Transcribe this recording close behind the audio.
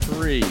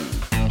3.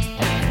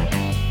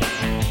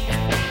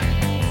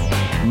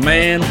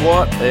 Man,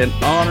 what an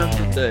honor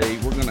today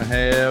we're going to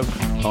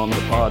have on the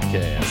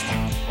podcast.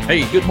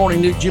 Hey, good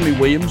morning, Nick. Jimmy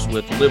Williams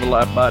with Live a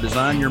Life by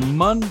Design, your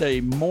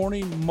Monday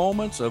morning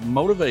moments of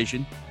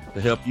motivation to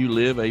help you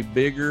live a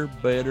bigger,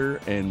 better,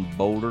 and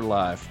bolder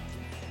life.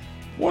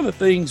 One of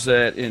the things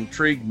that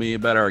intrigued me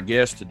about our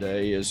guest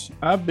today is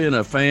I've been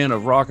a fan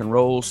of rock and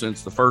roll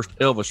since the first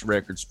Elvis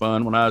record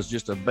spun when I was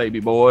just a baby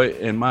boy,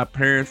 and my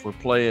parents were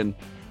playing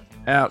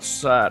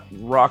outside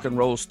rock and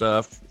roll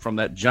stuff from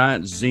that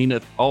giant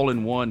Zenith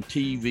all-in-one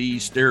TV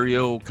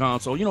stereo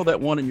console. You know that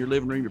one in your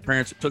living room, your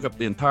parents, that took up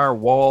the entire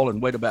wall and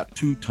weighed about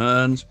 2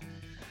 tons?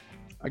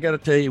 I got to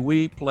tell you,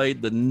 we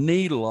played the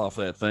needle off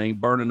that thing,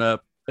 burning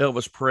up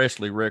Elvis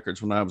Presley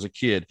records when I was a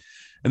kid.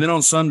 And then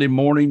on Sunday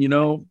morning,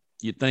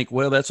 you'd think,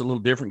 well, that's a little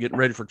different, getting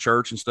ready for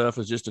church and stuff.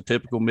 It's just a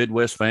typical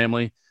Midwest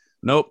family.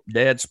 Nope,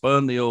 Dad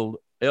spun the old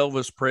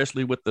Elvis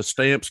Presley with the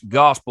Stamps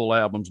gospel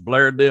albums,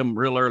 blared them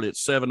real early at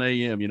 7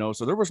 a.m.,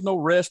 so there was no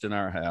rest in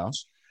our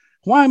house.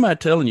 Why am I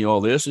telling you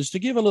all this? Is to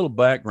give a little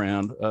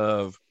background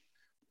of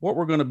what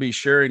we're going to be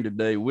sharing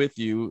today with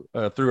you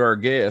through our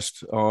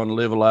guest on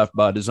Live a Life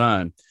by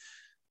Design.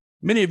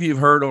 Many of you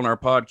have heard on our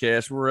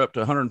podcast, we're up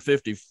to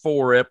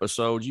 154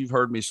 episodes. You've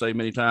heard me say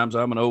many times,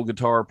 I'm an old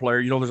guitar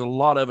player. There's a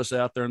lot of us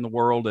out there in the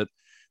world that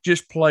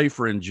just play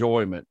for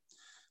enjoyment.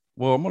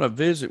 Well, I'm going to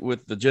visit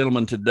with the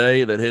gentleman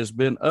today that has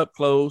been up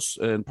close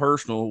and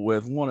personal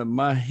with one of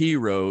my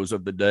heroes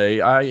of the day.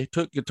 I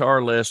took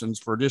guitar lessons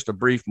for just a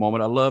brief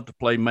moment. I love to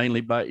play mainly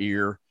by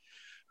ear.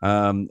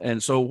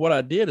 And so what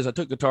I did is I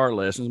took guitar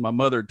lessons. My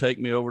mother would take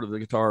me over to the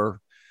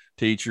guitar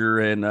teacher,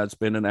 and I'd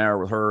spend an hour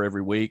with her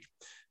every week,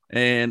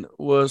 and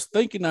was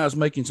thinking I was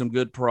making some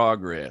good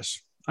progress.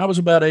 I was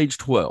about age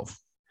 12,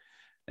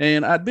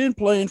 and I'd been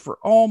playing for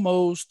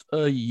almost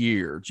a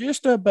year,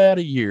 just about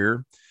a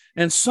year.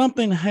 And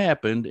something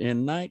happened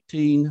in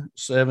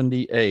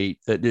 1978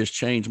 that just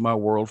changed my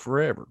world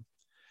forever.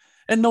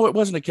 And no, it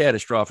wasn't a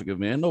catastrophic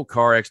event, no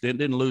car accident,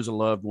 didn't lose a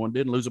loved one,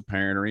 didn't lose a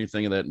parent or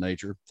anything of that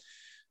nature.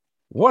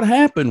 What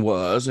happened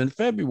was on the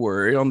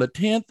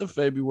 10th of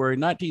February,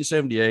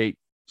 1978,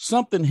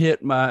 something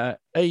hit my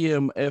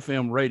AM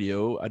FM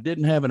radio. I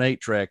didn't have an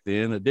 8-track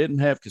then. I didn't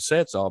have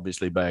cassettes,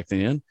 obviously, back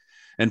then.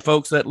 And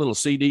folks, that little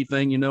CD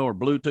thing, or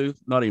Bluetooth,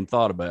 not even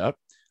thought about.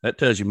 That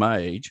tells you my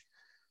age.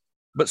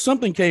 But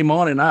something came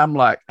on, and I'm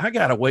like, I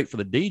got to wait for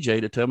the DJ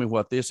to tell me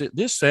what this is.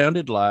 This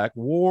sounded like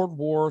World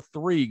War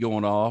III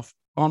going off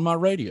on my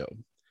radio.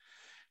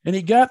 And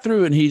he got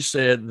through, and he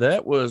said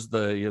that was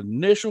the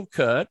initial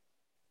cut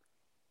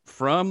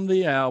from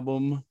the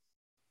album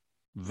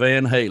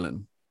Van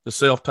Halen, the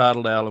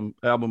self-titled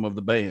album of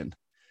the band.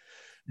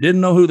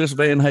 Didn't know who this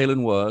Van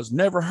Halen was.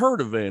 Never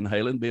heard of Van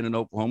Halen, being in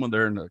Oklahoma.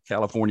 They're in a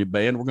California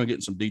band. We're going to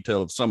get some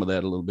detail of some of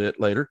that a little bit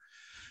later.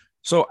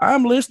 So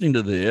I'm listening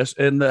to this,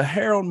 and the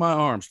hair on my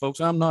arms, folks,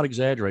 I'm not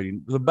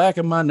exaggerating, the back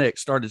of my neck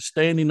started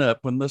standing up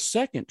when the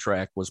second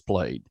track was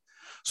played.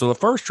 So the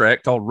first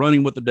track, called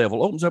Running with the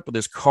Devil, opens up with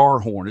this car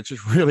horn. It's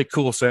just really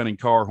cool sounding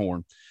car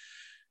horn.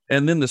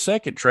 And then the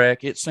second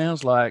track, it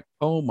sounds like,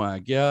 oh my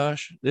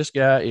gosh, this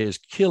guy is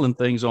killing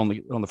things on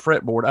the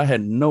fretboard. I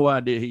had no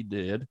idea he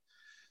did,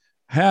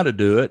 how to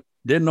do it.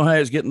 Didn't know how he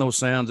was getting those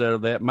sounds out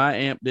of that. My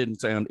amp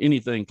didn't sound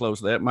anything close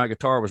to that. My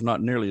guitar was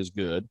not nearly as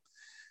good.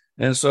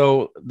 And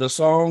so the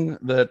song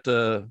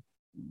that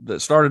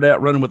started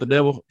out, Running with the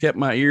Devil, kept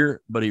my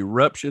ear, but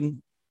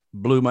Eruption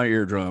blew my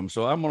eardrum.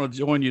 So I'm going to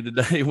join you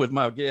today with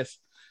my guest,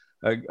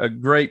 a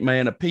great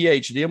man, a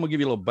PhD. I'm going to give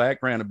you a little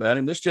background about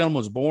him. This gentleman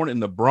was born in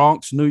the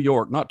Bronx, New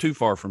York, not too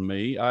far from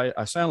me.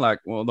 I sound like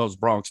one of those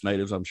Bronx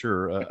natives, I'm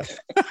sure.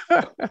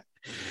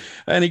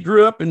 And he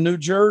grew up in New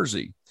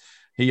Jersey.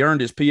 He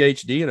earned his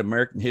PhD in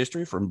American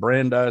history from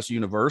Brandeis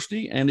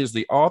University and is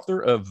the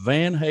author of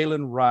Van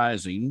Halen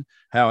Rising,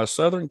 How a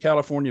Southern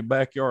California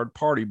Backyard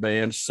Party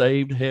Band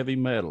Saved Heavy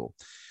Metal.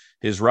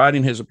 His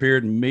writing has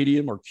appeared in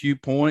Medium or Q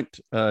Point,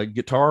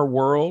 Guitar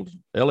World,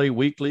 LA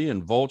Weekly,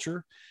 and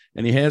Vulture.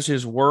 And he has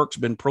his works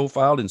been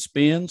profiled in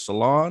Spin,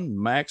 Salon,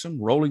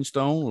 Maxim, Rolling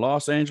Stone,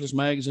 Los Angeles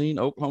Magazine,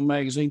 Oklahoma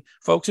Magazine.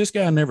 Folks, this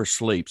guy never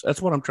sleeps.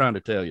 That's what I'm trying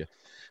to tell you.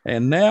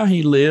 And now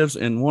he lives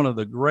in one of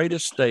the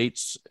greatest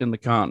states in the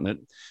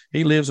continent.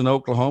 He lives in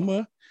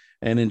Oklahoma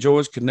and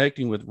enjoys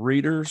connecting with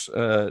readers,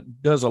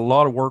 does a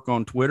lot of work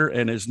on Twitter,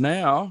 and is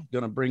now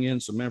going to bring in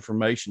some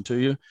information to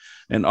you.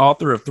 An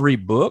author of 3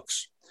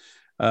 books.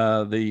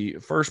 The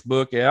first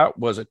book out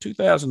was in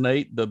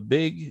 2008, The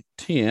Big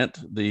Tent,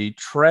 the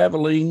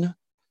Traveling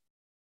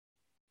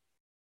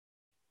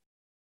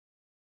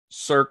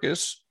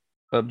Circus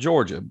of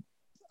Georgia.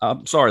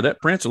 I'm sorry,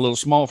 that print's a little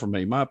small for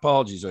me. My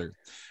apologies there.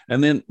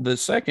 And then the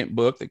second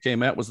book that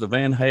came out was the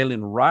Van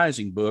Halen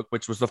Rising book,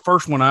 which was the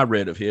first one I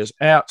read of his.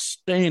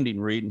 Outstanding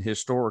reading,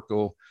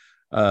 historical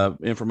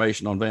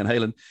information on Van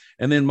Halen.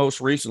 And then most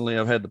recently,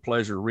 I've had the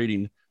pleasure of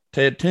reading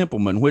Ted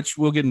Templeman, which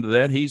we'll get into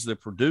that. He's the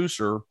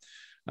producer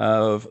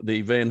of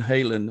the Van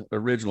Halen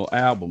original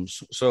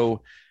albums.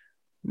 So,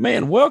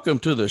 man, welcome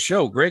to the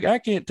show, Greg. I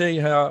can't tell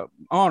you how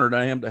honored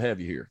I am to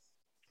have you here.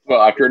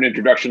 Well, after an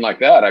introduction like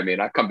that, I mean,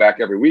 I come back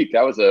every week.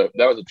 That was a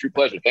true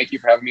pleasure. Thank you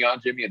for having me on,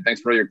 Jimmy, and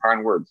thanks for your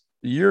kind words.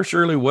 You're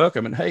surely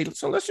welcome. And hey,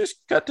 so let's just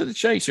cut to the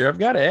chase here. I've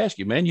got to ask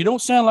you, man, you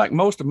don't sound like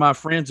most of my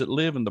friends that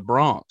live in the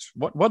Bronx.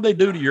 What'd they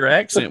do to your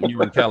accent when you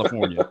were in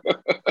California?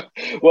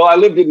 Well, I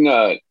lived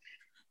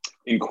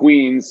in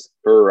Queens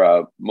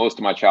for most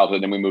of my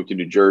childhood. Then we moved to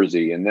New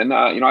Jersey, and then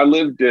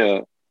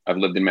I've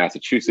lived in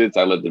Massachusetts.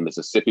 I lived in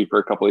Mississippi for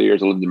a couple of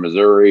years. I lived in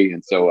Missouri,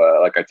 and so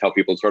like I tell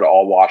people, it's sort of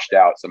all washed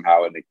out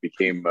somehow, and it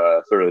became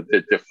sort of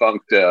the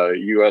defunct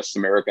U.S.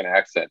 American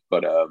accent.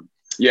 But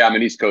yeah, I'm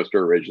an East Coaster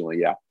originally.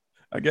 Yeah.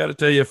 I got to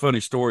tell you a funny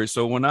story.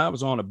 So when I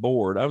was on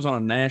a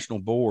national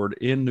board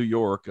in New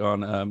York on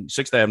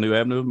 6th Avenue,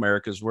 Avenue of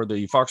Americas, where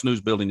the Fox News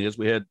building is.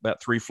 We had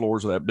about 3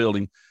 floors of that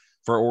building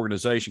for our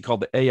organization called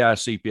the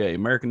AICPA,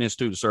 American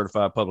Institute of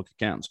Certified Public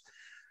Accountants.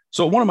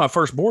 So one of my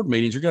first board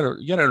meetings, you got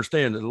to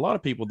understand that a lot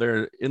of people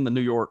there in the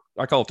New York,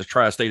 I call it the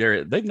tri-state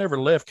area, they've never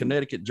left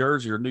Connecticut,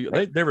 Jersey, or New York.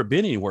 They've never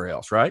been anywhere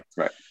else, right?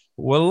 Right.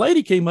 Well, a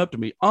lady came up to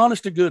me,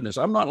 honest to goodness,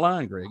 I'm not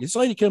lying, Greg. This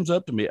lady comes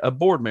up to me, a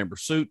board member,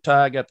 suit,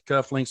 tie, got the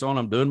cufflinks on,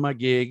 I'm doing my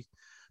gig,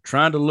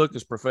 trying to look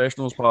as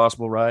professional as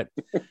possible, right?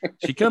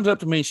 She comes up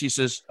to me and she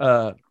says,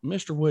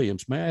 Mr.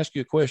 Williams, may I ask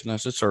you a question? I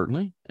said,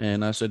 certainly.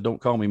 And I said, don't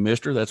call me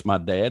Mr. That's my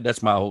dad.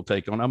 That's my whole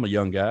take on it. I'm a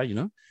young guy, you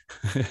know.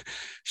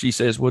 She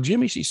says, well,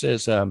 Jimmy, she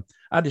says,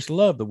 I just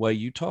love the way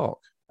you talk.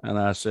 And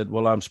I said,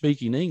 well, I'm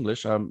speaking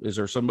English. Is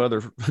there some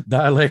other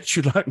dialect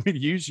you'd like me to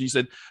use? She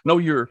said, no,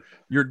 your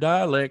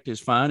dialect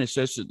is fine. It's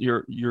just that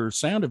your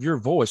sound of your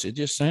voice, it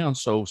just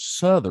sounds so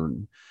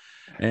Southern.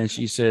 And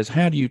she says,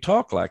 how do you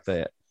talk like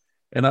that?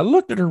 And I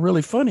looked at her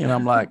really funny and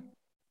I'm like,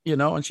 you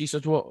know, and she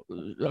says, well,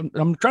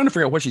 I'm trying to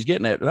figure out what she's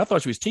getting at. And I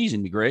thought she was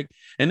teasing me, Greg.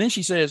 And then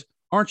she says,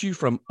 aren't you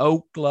from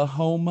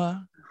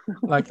Oklahoma?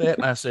 Like that.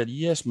 And I said,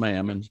 yes,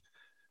 ma'am.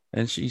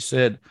 And she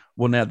said,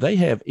 well, now they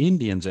have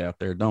Indians out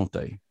there, don't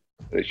they?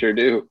 They sure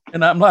do.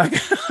 And I'm like,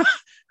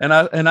 and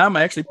I'm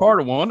actually part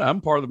of one.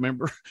 I'm part of the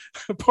member,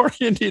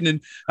 part Indian.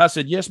 And I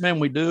said, yes, ma'am,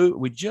 we do.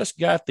 We just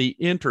got the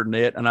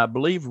internet, and I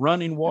believe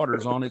running water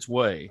is on its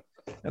way.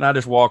 And I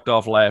just walked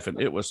off laughing.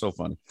 It was so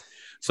funny.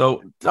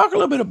 So talk a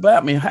little bit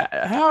about me.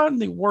 How in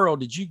the world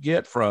did you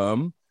get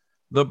from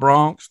the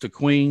Bronx to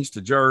Queens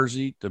to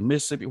Jersey to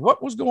Mississippi?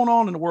 What was going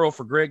on in the world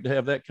for Greg to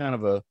have that kind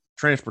of a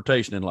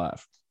transportation in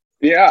life?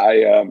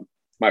 Yeah,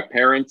 my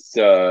parents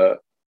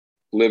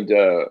lived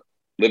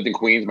in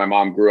Queens. My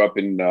mom grew up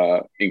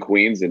in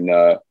Queens, and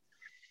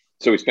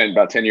so we spent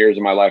about 10 years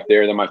of my life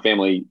there. Then my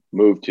family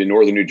moved to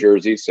northern New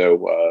Jersey,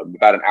 so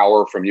about an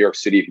hour from New York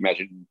City. If you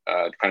imagine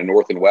kind of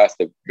north and west,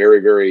 the very,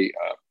 very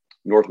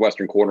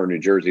northwestern corner of New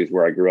Jersey is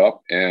where I grew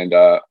up. And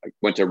I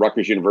went to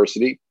Rutgers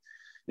University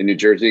in New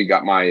Jersey,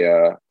 got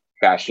my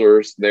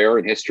bachelor's there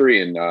in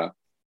history. And,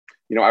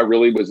 I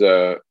really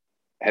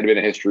had been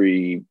a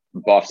history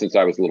buff since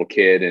I was a little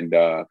kid, and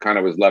kind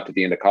of was left at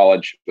the end of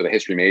college with a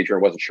history major.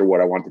 I wasn't sure what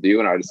I wanted to do.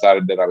 And I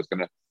decided that I was going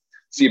to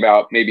see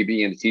about maybe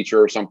being a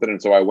teacher or something.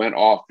 And so I went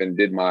off and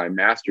did my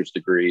master's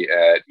degree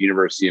at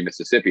University of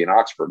Mississippi in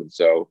Oxford. And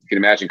so you can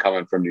imagine,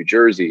 coming from New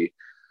Jersey,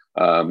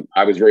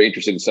 I was very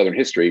interested in Southern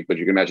history, but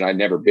you can imagine I'd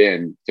never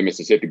been to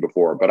Mississippi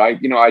before. But I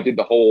did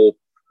the whole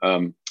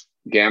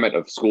gamut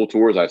of school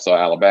tours. I saw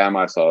Alabama,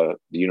 I saw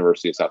the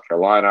University of South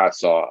Carolina, I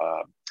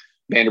saw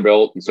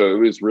Vanderbilt. And so it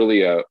was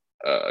really a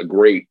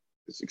great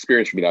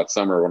experience for me that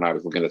summer when I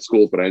was looking at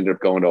schools. But I ended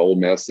up going to Ole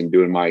Miss and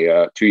doing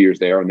my 2 years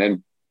there. And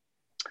then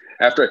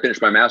after I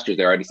finished my master's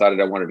there, I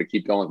decided I wanted to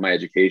keep going with my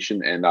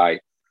education. And I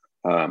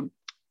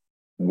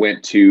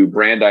went to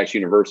Brandeis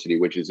University,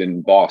 which is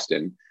in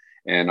Boston.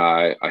 And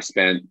I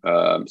spent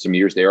some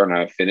years there, and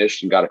I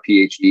finished and got a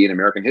PhD in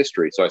American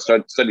history. So I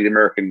studied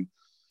American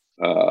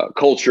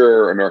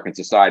culture, American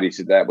society.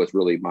 So that was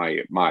really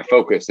my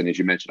focus. And as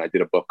you mentioned, I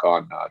did a book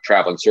on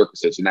traveling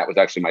circuses, and that was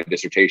actually my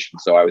dissertation.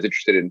 So I was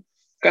interested in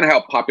kind of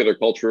how popular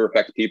culture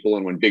affects people,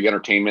 and when big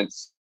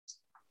entertainments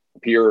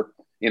appear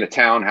in a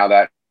town, how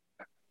that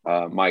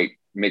might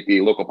make the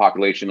local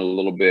population a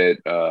little bit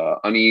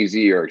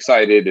uneasy or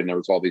excited. And there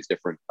was all these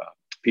different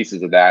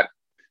pieces of that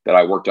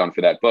I worked on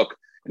for that book.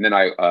 And then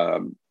I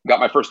got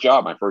my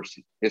first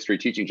history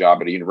teaching job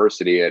at a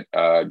university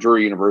at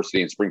Drury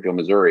University in Springfield,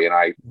 Missouri. And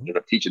I ended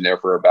up teaching there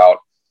for about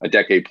a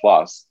decade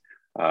plus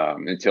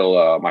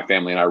until my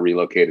family and I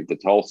relocated to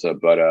Tulsa.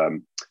 But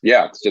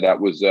so that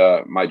was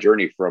my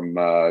journey from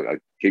a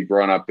kid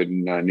growing up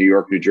in New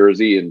York, New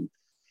Jersey, and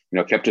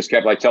kept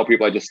I tell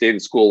people I just stayed in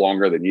school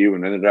longer than you,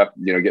 and ended up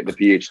getting the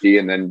PhD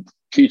and then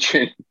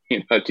teaching.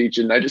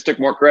 I just took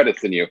more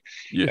credits than you,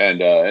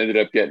 and ended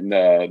up getting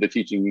the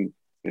teaching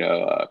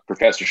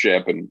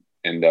professorship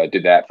and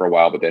did that for a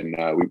while. But then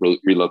we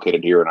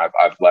relocated here, and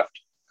I've left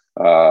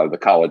the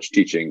college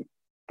teaching.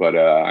 But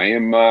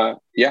I'm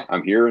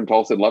here in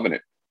Tulsa and loving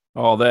it.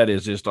 Oh, that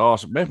is just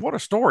awesome, man! What a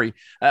story.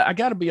 I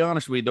got to be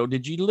honest with you, though.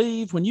 Did you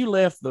leave when you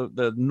left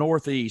the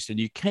Northeast and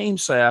you came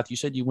south? You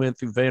said you went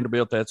through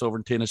Vanderbilt, that's over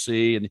in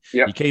Tennessee, and you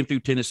Yep. came through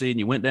Tennessee and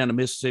you went down to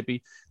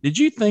Mississippi. Did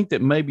you think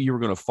that maybe you were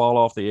going to fall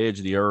off the edge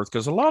of the earth?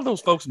 Because a lot of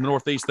those folks in the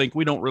Northeast think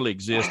we don't really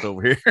exist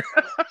over here.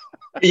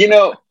 You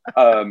know,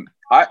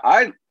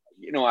 I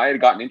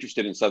had gotten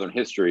interested in Southern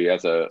history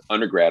as a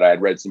undergrad. I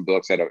had read some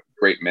books. I had a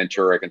great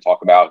mentor I can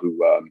talk about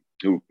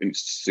who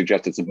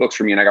suggested some books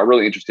for me, and I got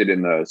really interested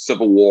in the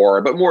Civil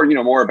War, but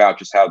more about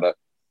just how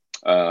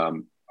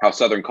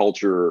Southern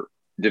culture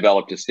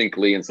developed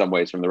distinctly in some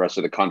ways from the rest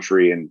of the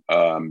country. And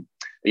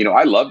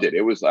I loved it.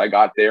 I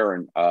got there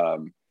and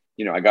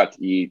I got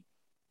to eat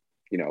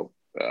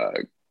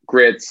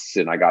grits,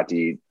 and I got to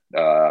eat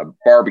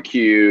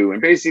barbecue,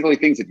 and basically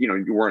things that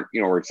you weren't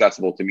were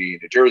accessible to me in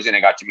New Jersey. And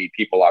I got to meet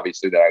people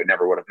obviously that I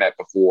never would have met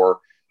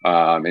before,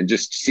 and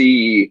just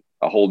see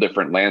a whole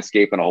different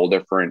landscape and a whole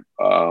different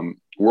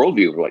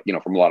worldview,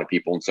 from a lot of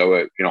people. And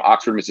so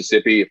Oxford,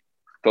 Mississippi, if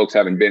folks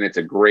haven't been, it's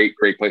a great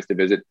place to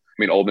visit. I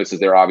mean, Ole Miss is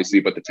there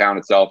obviously, but the town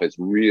itself is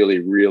really,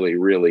 really,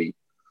 really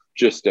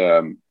just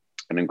an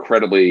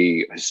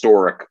incredibly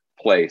historic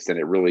place. And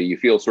you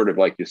feel sort of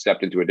like you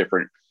stepped into a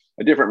different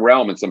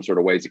realm in some sort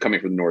of ways, coming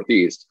from the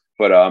Northeast.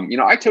 But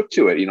I took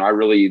to it. I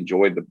really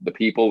enjoyed the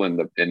people and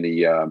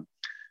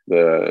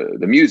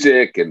the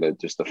music and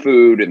just the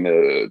food and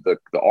the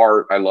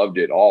art. I loved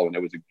it all, and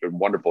it was a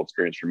wonderful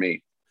experience for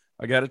me.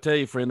 I got to tell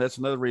you, friend, that's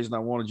another reason I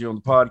wanted you on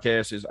the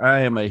podcast. Is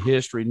I am a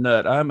history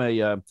nut. I'm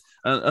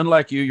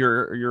unlike you.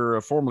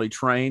 You're formally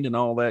trained and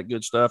all that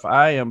good stuff.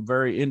 I am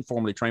very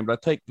informally trained,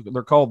 but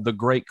they're called the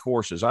great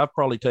courses. I've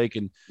probably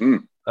taken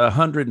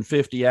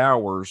 150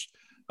 hours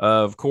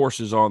of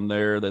courses on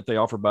there that they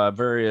offer by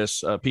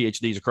various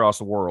PhDs across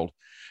the world.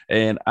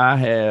 And I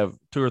have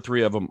 2 or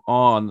 3 of them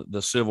on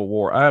the Civil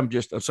War. I'm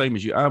just the same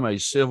as you. I'm a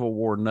Civil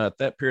War nut.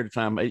 That period of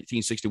time,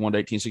 1861 to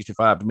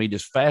 1865, to me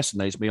just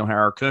fascinates me on how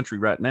our country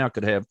right now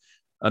could have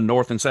a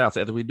North and South.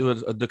 As we do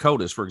a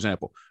Dakotas, for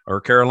example,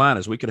 or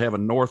Carolinas, we could have a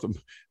North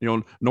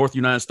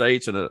United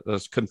States and a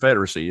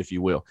Confederacy, if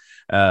you will.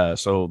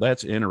 So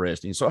that's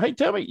interesting. So, hey,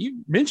 tell me,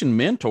 you mentioned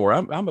mentor.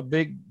 I'm a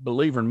big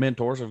believer in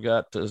mentors. I've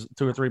got 2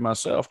 or 3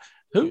 myself.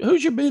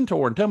 Who's your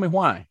mentor, and tell me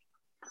why?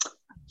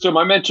 So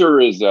my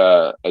mentor is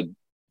a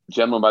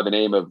gentleman by the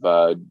name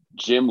of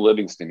Jim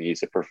Livingston.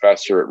 He's a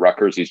professor at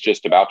Rutgers. He's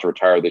just about to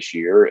retire this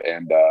year.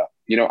 And,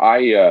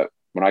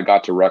 when I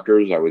got to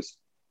Rutgers, I was,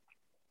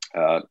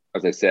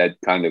 as I said,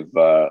 kind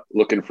of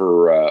looking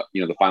for,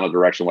 the final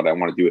direction, what I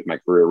want to do with my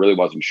career. Really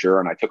wasn't sure.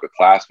 And I took a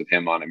class with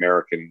him on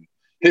American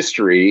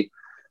history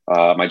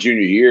my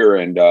junior year.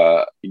 And,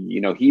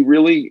 he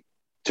really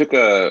took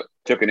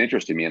an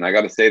interest in me. And I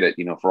got to say that,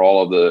 for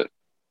all of the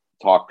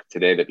talk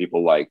today that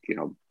people like,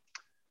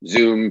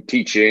 Zoom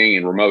teaching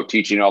and remote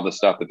teaching, all this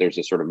stuff, that there's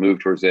a sort of move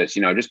towards this,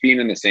 just being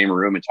in the same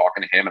room and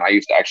talking to him. And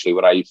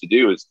what I used to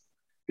do is,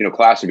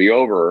 class would be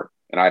over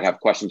and I'd have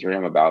questions for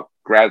him about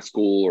grad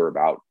school or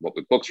about what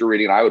the books we're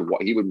reading. And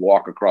he would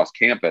walk across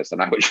campus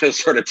and I would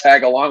just sort of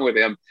tag along with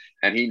him.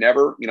 And he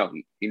never,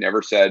 he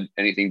never said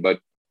anything but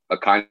a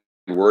kind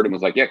word and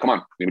was like, yeah, come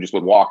on. We just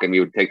would walk and we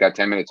would take that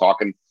 10-minute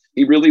talk. And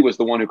he really was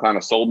the one who kind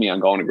of sold me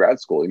on going to grad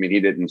school. I mean, he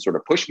didn't sort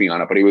of push me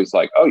on it, but he was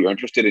like, oh, you're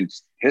interested in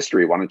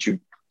history. Why don't you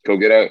go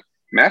get a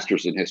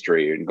master's in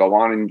history and go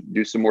on and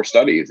do some more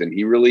studies? And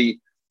he really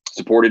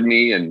supported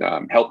me and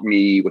helped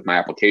me with my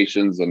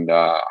applications. And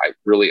I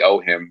really owe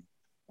him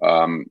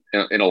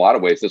in a lot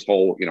of ways this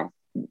whole,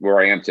 where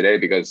I am today,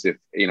 because if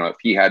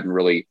he hadn't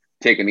really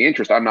taken the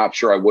interest, I'm not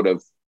sure I would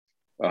have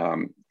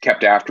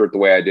kept after it the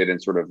way I did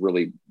and sort of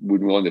really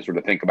been willing to sort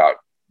of think about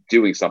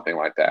doing something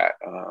like that.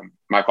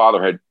 My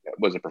father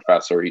was a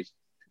professor. He's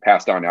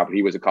passed on now, but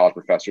he was a college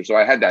professor. So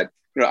I had that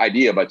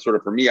idea, but sort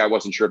of for me, I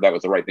wasn't sure if that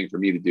was the right thing for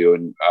me to do.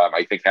 And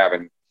I think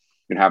having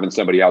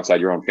somebody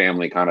outside your own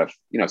family kind of,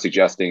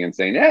 suggesting and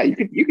saying, yeah,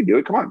 you can do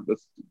it. Come on,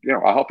 let's,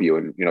 I'll help you.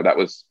 And, that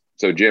was,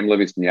 so Jim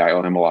Livingston, yeah, I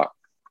owe him a lot.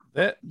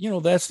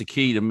 That's the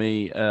key to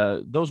me.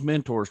 Those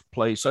mentors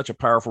play such a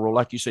powerful role.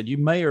 Like you said, you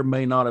may or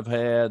may not have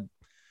had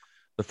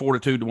the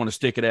fortitude to want to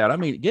stick it out. I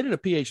mean, getting a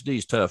PhD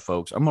is tough,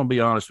 folks. I'm going to be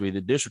honest with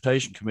you. The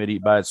dissertation committee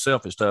by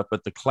itself is tough,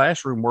 but the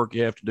classroom work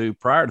you have to do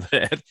prior to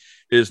that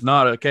is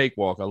not a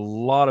cakewalk. A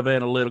lot of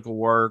analytical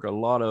work, a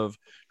lot of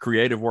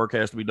creative work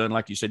has to be done.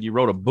 Like you said, you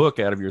wrote a book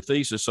out of your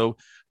thesis. So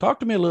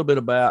talk to me a little bit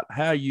about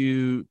how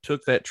you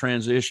took that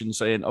transition,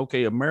 saying,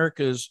 okay,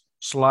 America's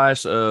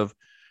slice of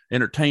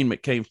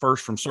entertainment came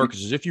first from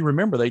circuses. If you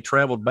remember, they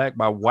traveled back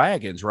by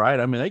wagons, right?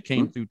 I mean, they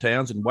came through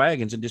towns in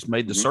wagons and just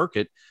made the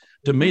circuit.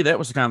 To me, that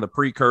was kind of the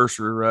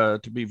precursor,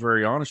 to be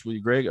very honest with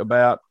you, Greg,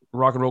 about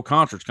rock and roll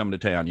concerts coming to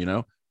town,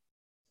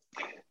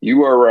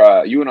 You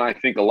are, you and I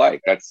think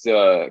alike. That's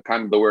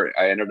kind of the where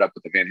I ended up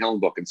with the Van Halen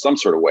book in some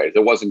sort of way.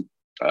 It wasn't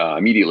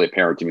immediately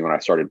apparent to me when I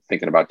started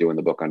thinking about doing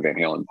the book on Van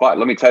Halen. But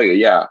let me tell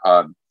you,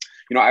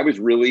 I was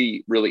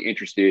really, really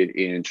interested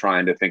in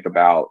trying to think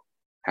about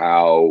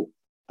how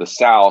the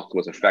South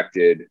was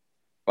affected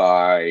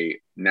by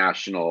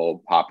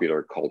national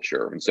popular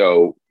culture. And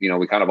so,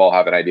 we kind of all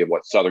have an idea of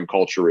what Southern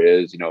culture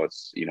is.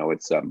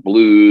 It's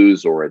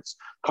blues, or it's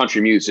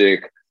country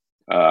music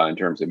in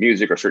terms of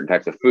music, or certain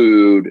types of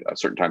food,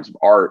 certain types of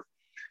art.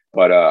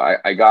 But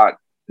I got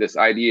this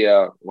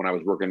idea when I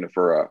was looking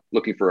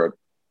for a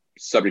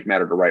subject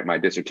matter to write my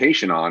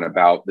dissertation on,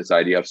 about this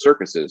idea of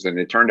circuses. And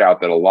it turned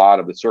out that a lot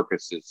of the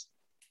circuses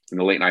in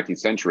the late 19th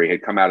century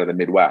had come out of the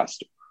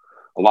Midwest.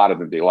 A lot of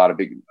them did, a lot of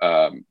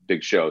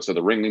big shows. So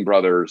the Ringling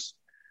Brothers,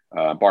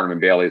 Barnum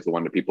and Bailey is the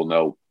one that people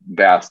know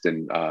best.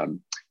 And,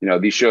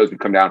 these shows would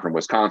come down from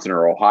Wisconsin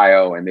or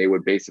Ohio, and they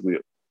would basically,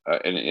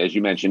 and as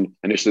you mentioned,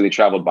 initially they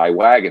traveled by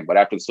wagon, but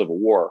after the Civil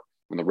War,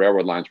 when the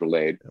railroad lines were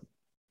laid.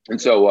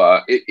 And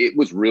so it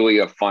was really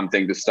a fun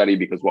thing to study,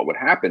 because what would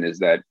happen is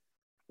that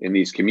in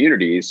these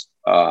communities,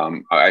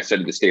 I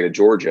studied the state of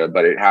Georgia,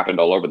 but it happened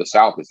all over the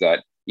South, is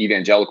that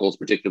evangelicals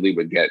particularly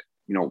would get,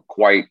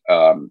 quite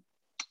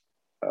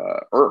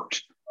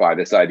irked by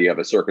this idea of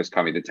a circus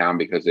coming to town,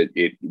 because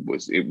it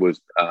was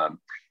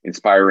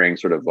inspiring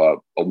sort of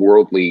a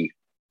worldly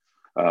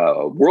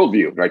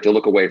worldview, right? To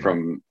look away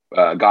from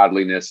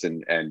godliness,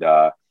 and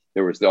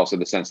there was also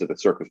the sense that the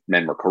circus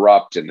men were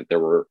corrupt, and that there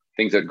were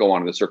things that go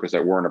on in the circus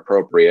that weren't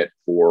appropriate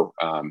for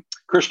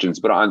Christians.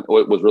 But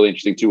what was really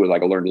interesting too was,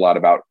 like, I learned a lot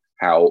about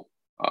how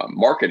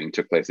marketing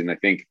took place. And I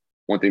think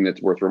one thing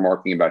that's worth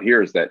remarking about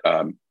here is that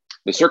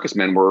the circus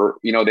men were,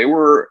 they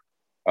were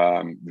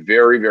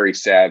very, very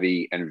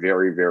savvy, and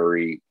very,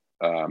 very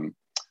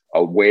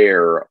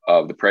aware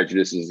of the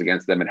prejudices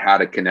against them, and how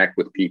to connect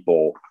with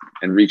people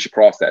and reach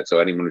across that. So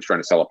anyone who's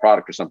trying to sell a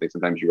product or something,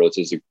 sometimes you realize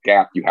there's a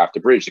gap you have to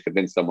bridge to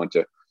convince someone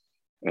to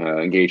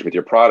engage with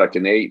your product.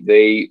 And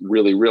they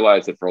really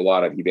realized that for a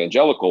lot of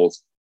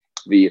evangelicals,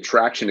 the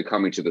attraction to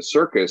coming to the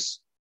circus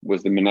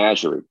was the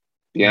menagerie,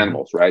 the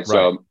animals, right?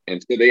 So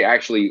they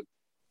actually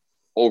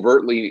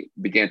overtly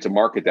began to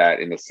market that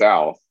in the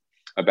South,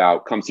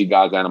 about come see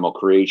God's animal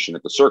creation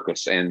at the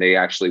circus. And they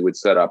actually would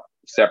set up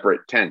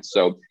separate tents.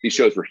 So these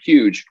shows were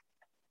huge.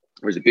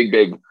 There was a big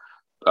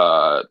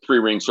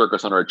 3-ring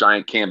circus under a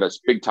giant canvas,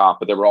 big top,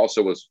 but there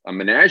was a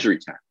menagerie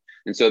tent.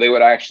 And so they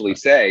would actually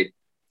say,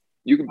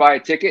 you can buy a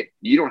ticket.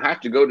 You don't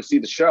have to go to see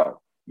the show.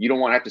 You don't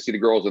want to have to see the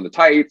girls in the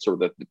tights, or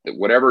the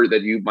whatever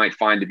that you might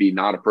find to be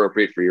not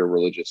appropriate for your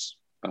religious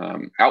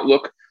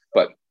outlook,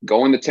 but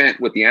go in the tent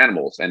with the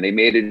animals. And they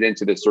made it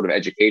into this sort of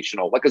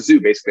educational, like a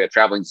zoo, basically a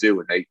traveling zoo.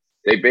 And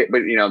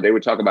they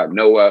would talk about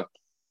Noah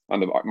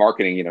on the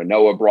marketing.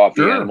 Noah brought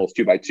the animals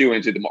 2 by 2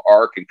 into the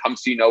ark, and come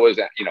see Noah's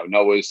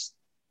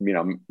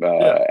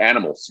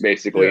animals,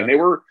 basically. And they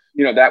were,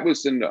 that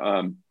was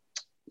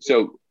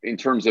so in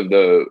terms of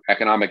the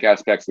economic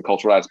aspects, the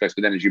cultural aspects,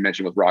 but then, as you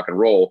mentioned with rock and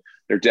roll,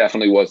 there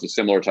definitely was a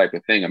similar type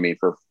of thing. I mean,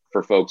 for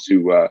folks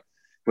who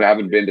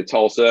haven't been to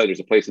Tulsa, there's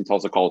a place in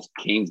Tulsa called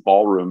Cain's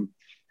Ballroom.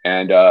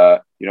 And,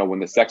 when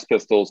the Sex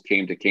Pistols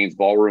came to Cain's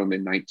Ballroom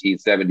in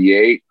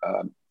 1978,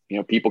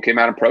 people came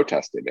out and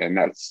protested. And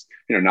that's,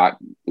 not,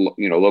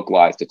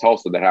 localized to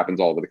Tulsa. That happens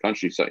all over the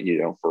country. So,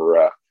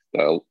 for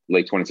the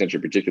late 20th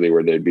century, particularly,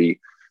 where there'd be,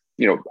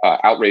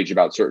 outrage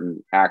about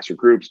certain acts or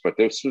groups. But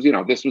this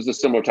was a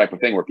similar type of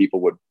thing, where people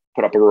would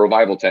put up a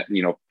revival tent,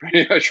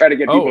 try to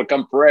get people to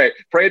come pray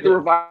at the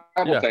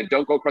revival tent.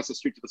 Don't go across the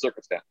street to the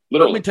circus tent.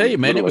 Literally. Let me tell you,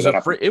 man, it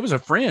was a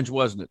fringe,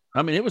 wasn't it?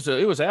 I mean, it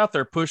was out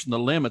there pushing the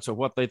limits of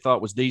what they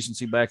thought was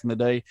decency back in the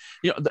day.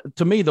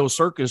 To me, those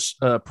circus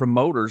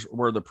promoters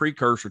were the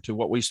precursor to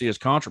what we see as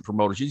concert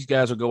promoters. These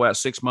guys will go out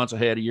 6 months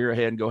ahead, a year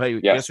ahead, and go, hey,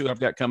 guess who I've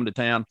got coming to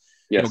town?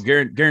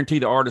 Guarantee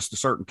the artist a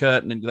certain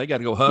cut, and then they got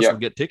to go hustle and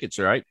get tickets,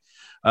 right?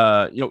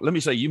 Let me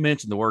say, you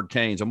mentioned the word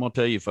Cain's. I'm going to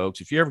tell you, folks,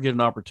 if you ever get an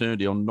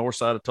opportunity on the north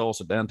side of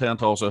Tulsa, downtown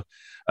Tulsa,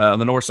 on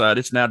the north side,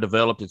 it's now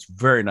developed. It's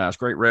very nice,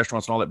 great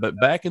restaurants and all that. But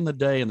back in the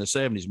day, in the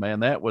 70s, man,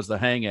 that was the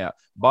hangout.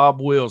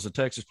 Bob Wills, the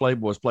Texas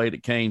Playboys, played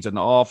at Cain's an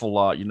awful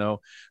lot.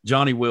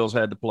 Johnny Wills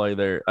had to play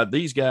there.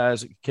 These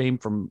guys came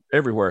from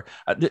everywhere.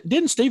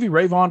 Didn't Stevie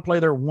Ray Vaughan play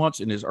there once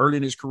early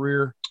in his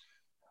career?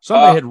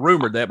 Somebody had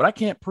rumored that, but I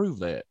can't prove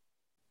that.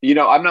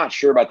 I'm not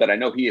sure about that. I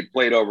know he had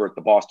played over at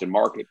the Boston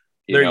Market.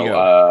 There you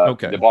go.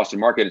 Okay. The Boston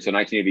Market. And so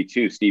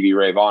 1982, Stevie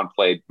Ray Vaughan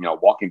played,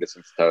 walking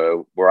distance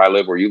to where I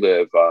live, where you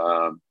live,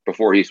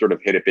 before he sort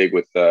of hit it big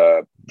with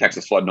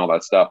Texas flood and all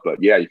that stuff.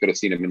 But yeah, you could have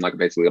seen him in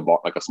basically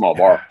a small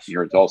bar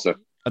here in Tulsa.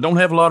 I don't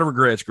have a lot of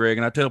regrets, Greg.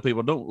 And I tell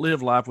people, don't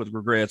live life with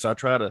regrets. I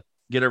try to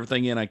get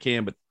everything in I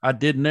can, but I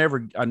never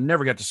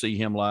got to see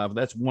him live.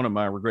 That's one of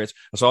my regrets.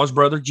 I saw his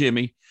brother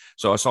Jimmy,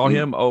 so I saw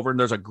him over, and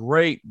there's a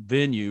great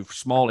venue,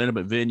 small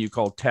intimate venue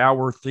called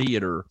Tower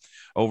Theater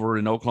over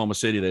in Oklahoma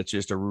City. That's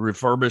just a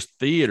refurbished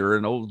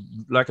theater,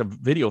 like a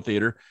video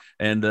theater,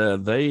 and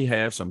they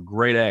have some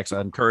great acts.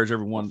 I encourage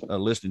everyone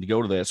listening to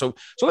go to that. So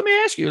let me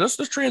ask you, let's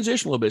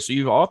transition a little bit. So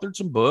you've authored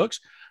some books,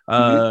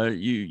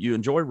 you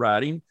enjoy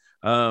writing.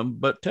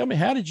 But tell me,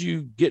 how did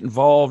you get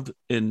involved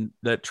in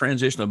that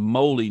transition of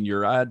molding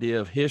your idea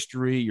of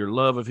history, your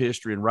love of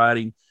history and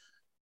writing,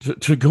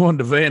 to going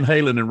to Van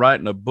Halen and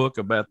writing a book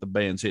about the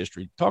band's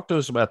history? Talk to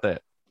us about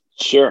that.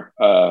 Sure.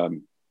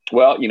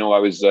 Well, I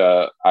was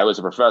a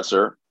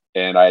professor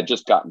and I had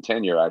just gotten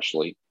tenure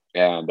actually.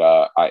 And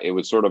it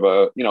was sort of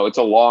it's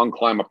a long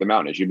climb up the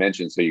mountain, as you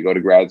mentioned. So you go to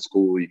grad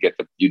school,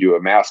 you do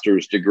a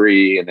master's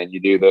degree, and then you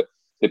do the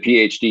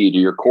PhD, you do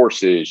your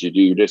courses, you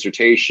do your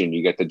dissertation,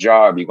 you get the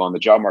job, you go on the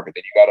job market,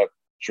 then you got to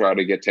try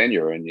to get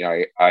tenure. And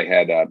I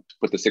had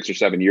put the 6 or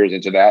 7 years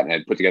into that, and I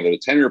had put together the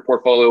tenure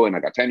portfolio, and I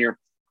got tenure.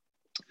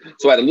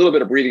 So I had a little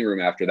bit of breathing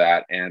room after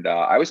that, and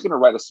I was going to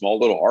write a small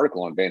little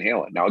article on Van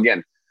Halen. Now,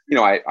 again,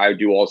 I've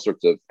done all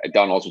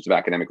sorts of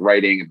academic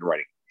writing, and been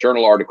writing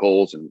journal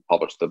articles and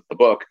published the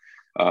book.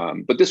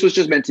 But this was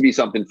just meant to be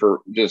something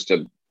for just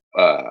to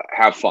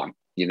have fun,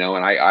 and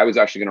I was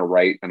actually going to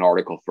write an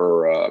article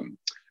for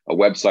a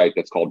website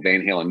that's called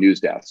Van Halen News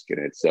Desk. And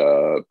it's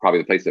probably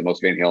the place that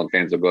most Van Halen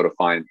fans will go to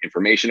find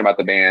information about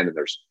the band. And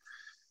there's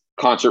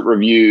concert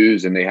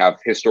reviews, and they have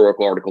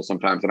historical articles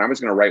sometimes. And I was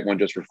going to write one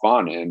just for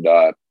fun. And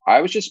I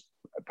was just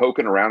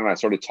poking around, and I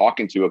started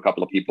talking to a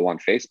couple of people on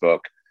Facebook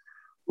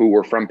who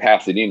were from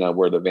Pasadena,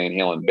 where the Van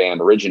Halen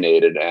band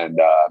originated. And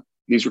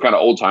these were kind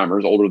of old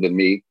timers, older than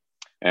me.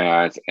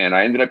 And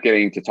I ended up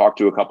getting to talk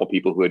to a couple of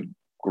people who had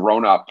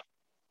grown up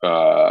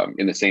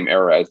in the same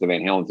era as the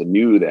Van Halens and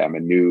knew them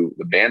and knew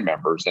the band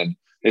members. And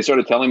they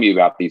started telling me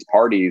about these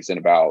parties and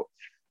about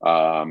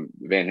Van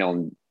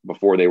Halen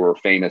before they were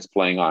famous,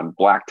 playing on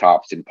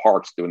blacktops in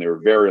parks when they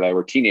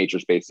were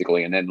teenagers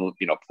basically. And then,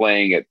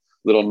 playing at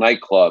little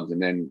nightclubs.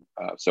 And then,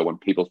 so when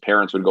people's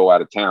parents would go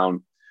out of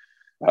town,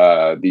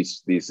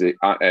 these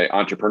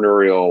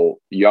entrepreneurial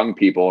young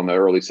people in the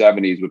early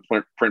 70s would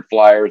print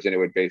flyers, and it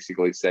would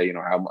basically say,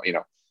 how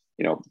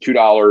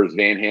 $2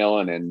 Van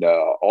Halen and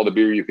all the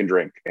beer you can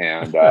drink.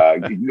 And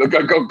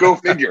go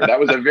figure. That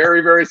was a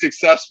very, very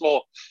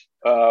successful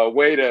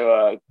way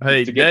to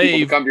get Dave, people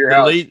to come to your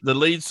house. The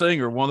lead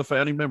singer, one of the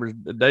founding members,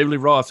 David Lee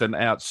Roth, an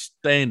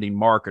outstanding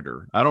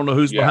marketer. I don't know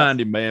who's behind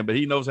him, man, but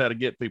he knows how to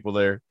get people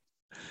there.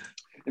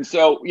 And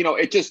so,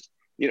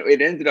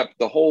 it ended up,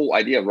 the whole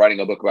idea of writing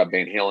a book about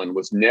Van Halen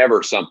was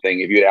never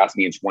something, if you had asked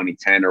me in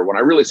 2010, or when I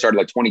really started,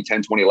 like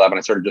 2010, 2011,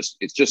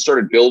 it just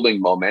started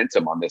building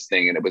momentum on this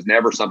thing. And it was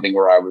never something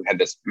where I had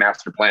this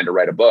master plan to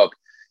write a book.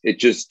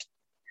 It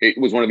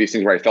was one of these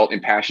things where I felt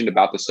impassioned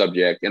about the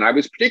subject. And I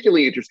was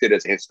particularly interested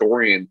as a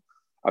historian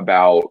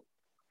about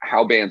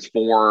how bands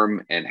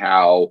form and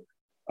how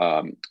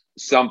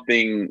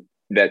something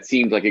that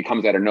seems like it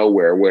comes out of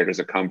nowhere, where does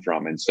it come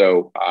from? And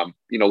so, a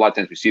lot of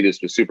times we see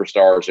this with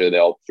superstars, or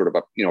they'll sort of,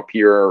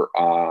 appear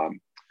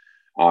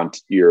on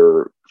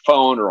your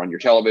phone or on your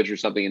television or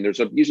something. And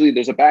usually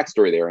there's a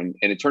backstory there. And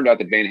it turned out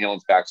that Van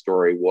Halen's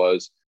backstory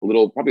was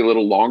probably a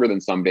little longer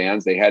than some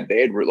bands.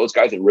 Those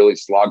guys had really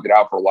slogged it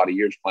out for a lot of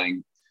years,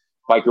 playing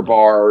biker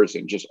bars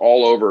and just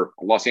all over.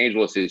 Los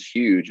Angeles is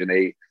huge. And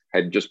they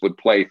would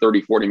play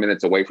 30, 40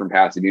 minutes away from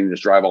Pasadena,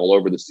 just drive all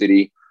over the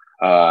city.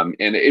 And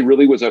it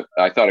really was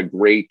I thought a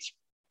great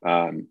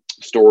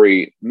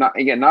story, not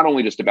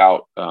only just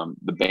about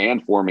the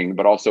band forming,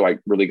 but also I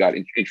really got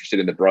interested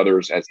in the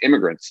brothers as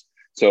immigrants.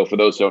 So for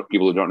those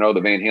people who don't know,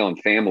 the Van Halen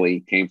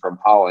family came from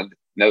Holland,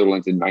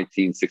 Netherlands in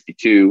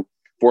 1962,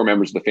 4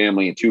 members of the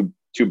family and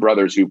two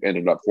brothers who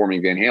ended up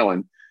forming Van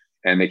Halen.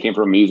 And they came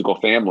from a musical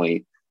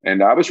family.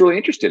 And I was really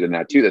interested in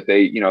that too, that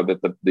they,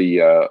 that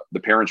the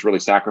parents really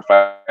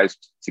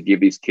sacrificed to give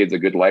these kids a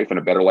good life and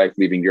a better life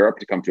leaving Europe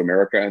to come to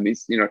America. And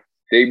these,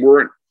 they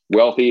weren't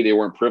wealthy, they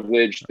weren't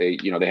privileged. They,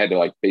 they had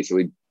to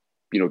basically,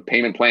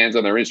 payment plans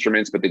on their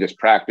instruments, but they just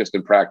practiced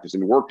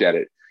and worked at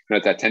it.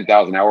 It's that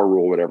 10,000 hour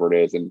rule, whatever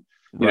it is. And,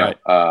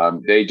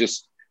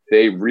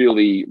 they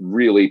really,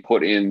 really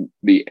put in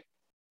the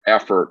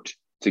effort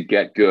to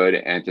get good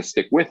and to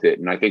stick with it.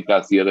 And I think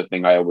that's the other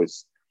thing I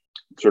always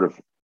sort of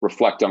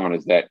reflect on,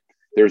 is that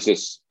there's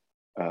this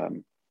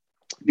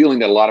feeling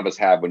that a lot of us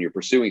have when you're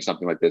pursuing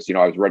something like this.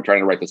 I was trying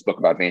to write this book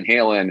about Van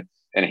Halen,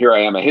 and here I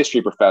am, a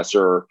history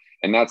professor,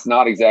 and that's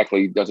not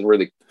exactly, doesn't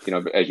really,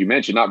 as you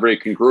mentioned, not very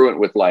congruent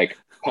with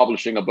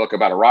publishing a book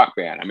about a rock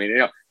band. I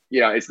mean,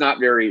 it's not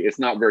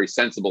very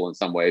sensible in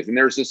some ways. And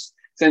there's this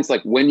sense,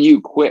 when you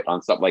quit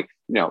on something,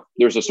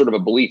 there's a sort of a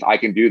belief I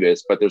can do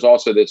this, but there's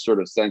also this sort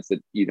of sense that,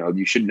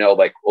 you should know,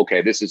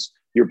 okay,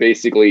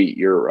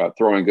 you're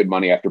throwing good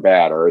money after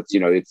bad, or it's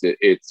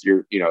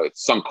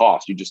sunk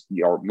cost. You just,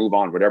 move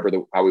on, whatever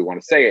how we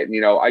want to say it. And,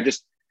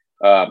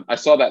 I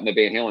saw that in the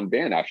Van Halen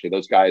band. Actually,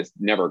 those guys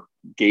never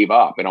gave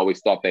up and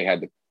always thought they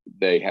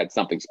had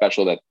something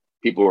special that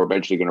people were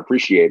eventually going to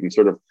appreciate. And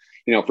sort of,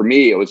 for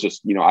me, it was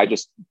just, I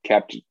just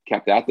kept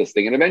at this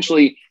thing. And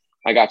eventually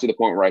I got to the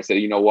point where I said,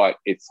 you know what,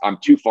 I'm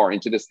too far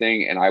into this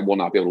thing, and I will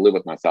not be able to live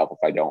with myself if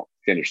I don't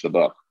finish the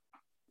book.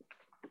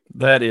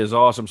 That is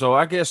awesome. So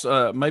I guess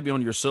maybe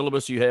on your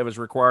syllabus you have as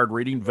required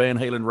reading Van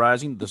Halen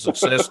Rising, the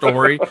success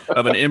story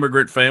of an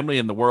immigrant family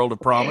in the world of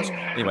promise.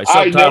 Anyway,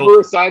 I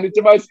never assigned it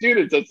to my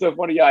students. That's so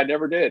funny. Yeah, I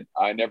never did.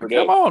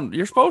 Come on.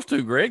 You're supposed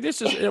to, Greg.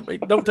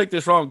 Don't take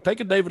this wrong.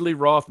 Take a David Lee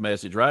Roth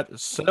message, right?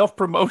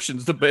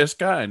 Self-promotion's the best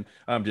kind.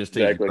 I'm just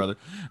teasing, brother.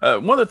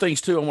 One of the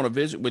things, too, I want to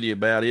visit with you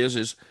about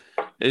is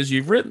is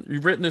you've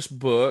written this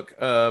book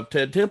of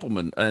Ted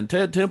Templeman, and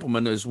Ted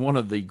Templeman is one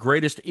of the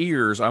greatest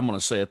ears. I'm going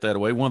to say it that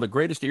way. One of the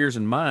greatest ears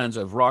and minds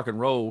of rock and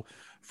roll.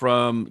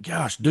 From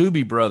gosh,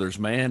 Doobie Brothers,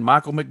 man,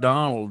 Michael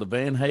McDonald, the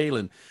Van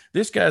Halen.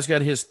 This guy's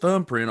got his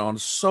thumbprint on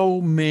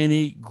so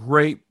many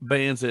great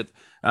bands that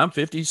I'm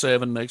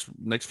 57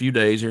 next few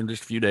days here in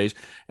just a few days,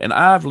 and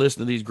I've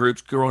listened to these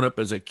groups growing up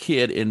as a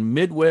kid in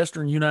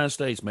Midwestern United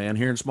States, man,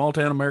 here in small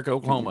town America,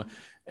 Oklahoma.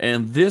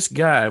 And this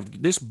guy,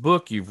 this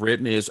book you've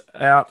written is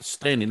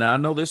outstanding. Now I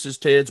know this is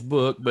Ted's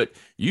book, but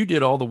you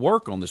did all the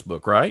work on this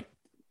book, right?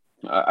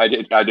 I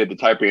did the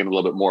typing a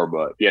little bit more,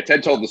 but yeah,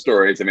 Ted told the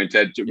stories. I mean,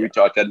 Ted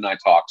and I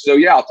talked. So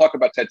yeah, I'll talk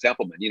about Ted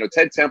Templeman.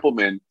 Ted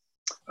Templeman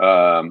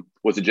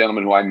was a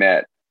gentleman who I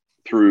met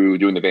through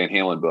doing the Van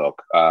Halen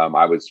book.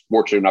 I was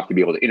fortunate enough to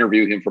be able to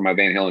interview him for my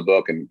Van Halen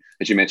book. And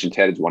as you mentioned,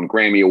 Ted has won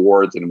Grammy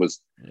Awards and was,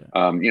 in the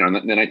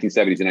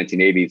 1970s and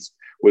 1980s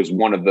was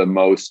one of the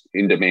most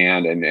in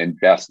demand and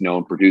best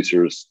known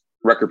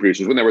record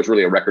producers, when there was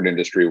really a record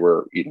industry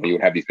where, you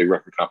would have these big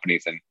record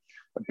companies and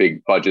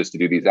big budgets to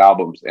do these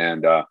albums.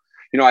 And,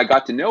 I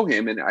got to know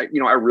him, and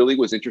I really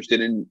was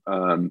interested in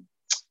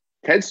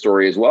Ted's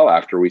story as well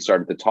after we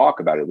started to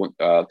talk about it.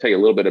 I'll tell you a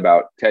little bit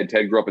about Ted.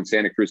 Ted grew up in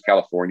Santa Cruz,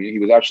 California. He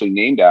was actually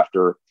named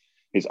after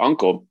his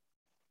uncle,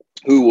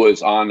 who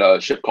was on a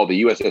ship called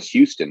the USS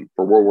Houston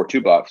for World War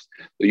II buffs.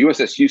 The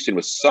USS Houston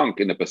was sunk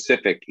in the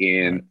Pacific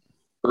in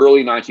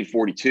early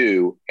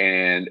 1942,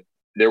 and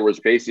there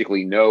was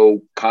basically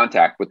no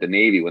contact with the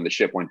Navy when the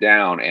ship went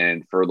down.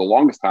 And for the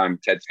longest time,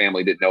 Ted's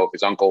family didn't know if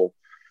his uncle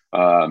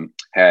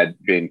had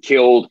been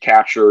killed,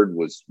 captured,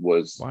 was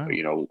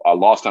wow.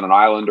 Lost on an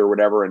island or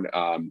whatever. And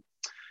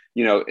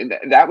and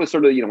that was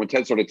sort of when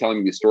Ted started telling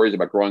me these stories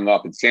about growing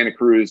up in Santa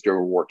Cruz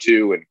during World War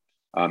II,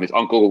 and his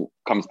uncle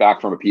comes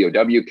back from a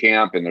POW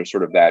camp, and there's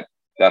sort of that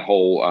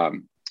whole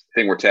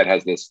thing where Ted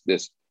has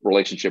this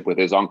relationship with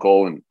his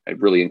uncle, and I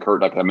really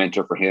encouraged, like a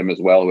mentor for him as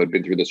well, who had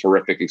been through this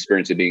horrific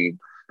experience of being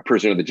a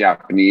prisoner of the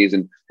Japanese.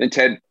 And then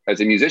Ted, as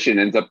a musician,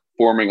 ends up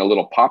forming a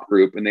little pop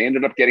group, and they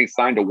ended up getting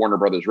signed to Warner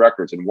Brothers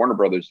Records. And Warner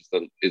Brothers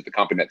is the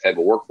company that Ted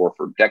will work for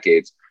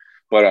decades.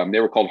 But they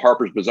were called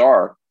Harper's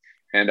Bazaar.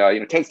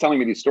 And Ted's telling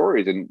me these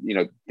stories, and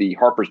the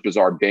Harper's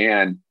Bazaar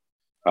band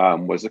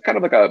was kind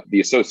of like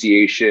the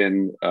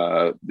association,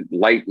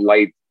 light,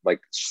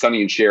 like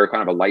Sonny and Cher,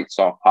 kind of a light,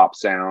 soft pop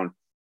sound.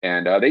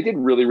 And they did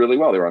really, really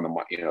well. They were on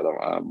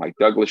the Mike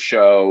Douglas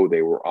show.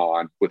 They were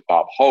on with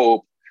Bob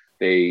Hope.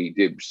 They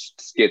did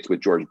skits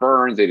with George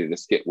Burns. They did a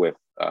skit with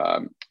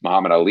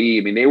Muhammad Ali.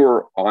 I mean, they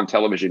were on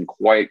television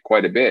quite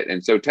a bit.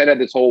 And so Ted had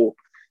this whole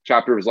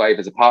chapter of his life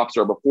as a pop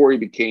star before he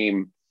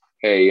became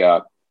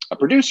a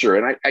producer.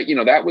 And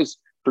I that was,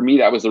 for me,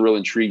 that was a real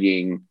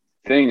intriguing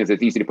thing. Is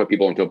it's easy to put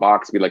people into a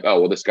box and be like, oh,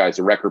 well, this guy's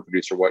a record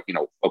producer. What,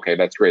 okay,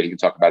 that's great. He can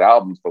talk about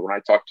albums. But when I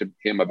talked to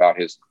him about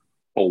his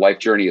whole life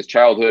journey, his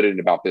childhood, and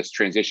about this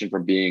transition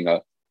from being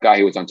a guy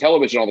who was on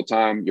television all the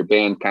time, your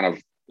band kind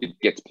of, it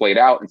gets played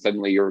out, and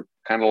suddenly you're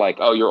kind of like,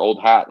 oh, you're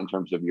old hat in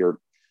terms of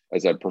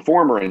as a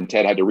performer. And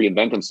Ted had to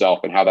reinvent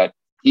himself, and how that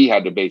he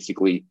had to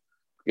basically,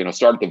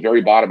 start at the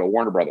very bottom of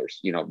Warner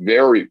Brothers,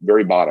 very,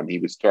 very bottom. He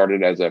was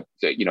started as so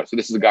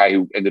this is a guy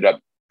who ended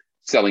up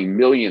selling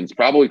millions,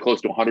 probably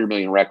close to 100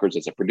 million records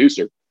as a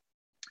producer.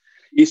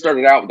 He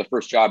started out with the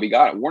first job he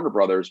got at Warner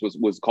Brothers was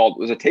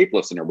a tape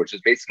listener, which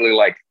is basically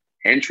like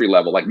entry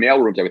level, like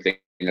mailrooms, everything.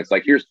 And it's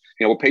like, here's,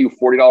 we'll pay you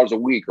 $40 a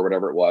week or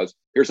whatever it was.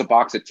 Here's a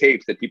box of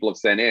tapes that people have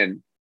sent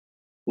in,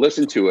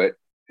 listen to it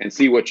and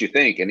see what you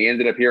think. And he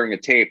ended up hearing a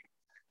tape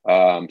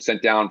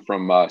sent down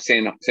from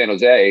San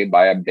Jose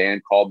by a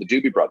band called the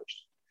Doobie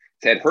Brothers.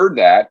 Ted heard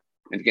that.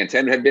 And again,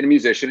 Ted had been a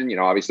musician,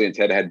 obviously, and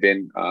Ted had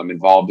been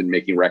involved in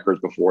making records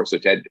before. So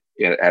Ted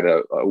had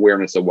a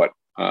awareness of what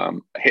a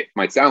hit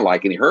might sound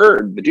like. And he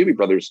heard the Doobie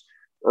Brothers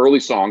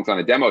early songs on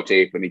a demo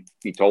tape, and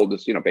he told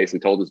us, basically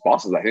told his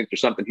bosses, I think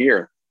there's something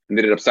here, and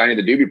they ended up signing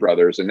the Doobie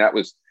Brothers, and that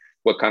was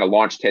what kind of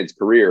launched Ted's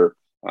career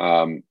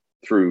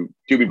through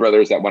Doobie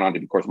Brothers. That went on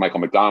to, of course, Michael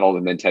McDonald,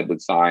 and then Ted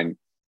would sign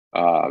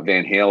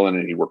Van Halen,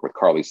 and he worked with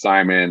Carly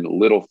Simon,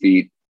 Little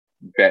Feat,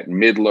 Bette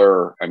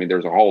Midler. I mean,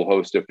 there's a whole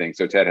host of things.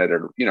 So Ted had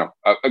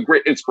a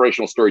great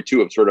inspirational story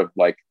too, of sort of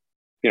like,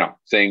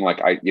 saying like,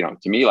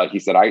 to me, like he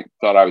said, I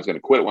thought I was going to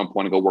quit at one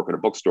point and go work at a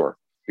bookstore.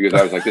 Because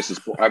I was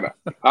like,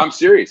 I'm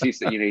serious. He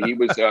said, he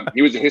was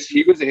a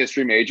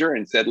history major,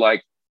 and said,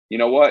 like, you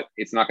know what,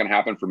 it's not going to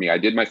happen for me. I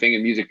did my thing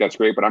in music. That's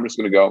great. But I'm just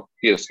going to go.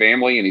 He has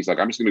family, and he's like,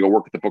 I'm just going to go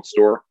work at the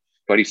bookstore.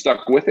 But he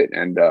stuck with it.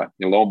 And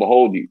lo and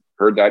behold, he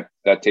heard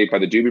that tape by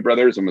the Doobie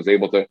Brothers and was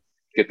able to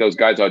get those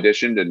guys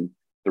auditioned, and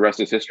the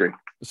rest is history.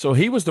 So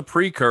he was the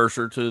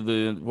precursor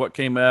to what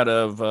came out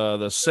of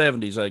the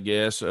 70s, I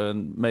guess,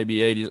 and maybe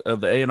 80s,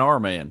 of the A&R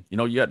man. You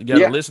got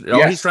to listen.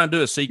 All he's trying to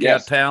do is seek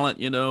out talent,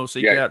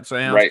 seek out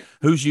sounds, right.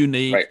 Who's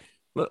unique. Right.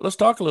 Let's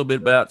talk a little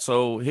bit about,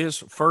 so his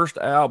first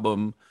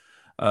album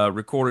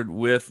recorded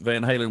with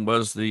Van Halen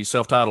was the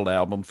self-titled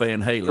album,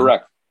 Van Halen.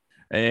 Correct.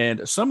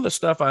 And some of the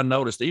stuff I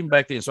noticed even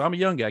back then, so I'm a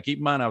young guy. Keep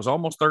in mind, I was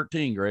almost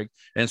 13, Greg.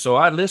 And so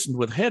I listened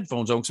with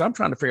headphones on because I'm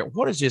trying to figure out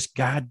what is this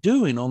guy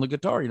doing on the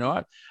guitar.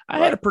 I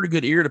had a pretty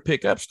good ear to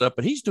pick up stuff,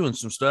 but he's doing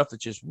some stuff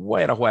that's just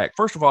way out of whack.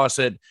 First of all, I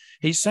said,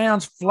 he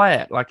sounds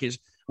flat, like his,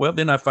 well,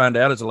 then I find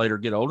out as I later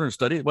get older and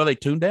study it, well, they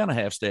tuned down a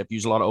half step,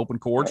 use a lot of open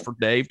chords for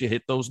Dave to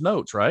hit those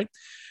notes, right?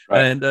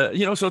 And,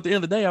 so at the end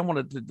of the day, I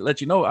wanted to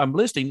let you know I'm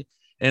listening.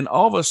 And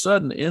all of a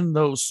sudden in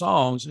those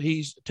songs,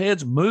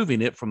 Ted's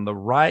moving it from the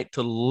right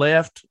to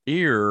left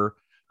ear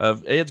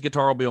of Ed's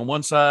guitar will be on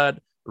one side,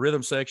 the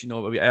rhythm section,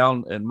 will be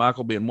Al and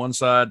Michael be on one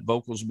side,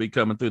 vocals will be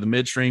coming through the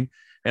midstream.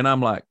 And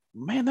I'm like,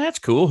 man, that's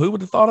cool. Who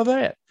would have thought of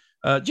that?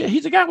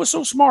 He's a guy who was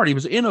so smart. He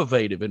was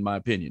innovative, in my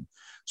opinion.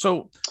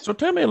 So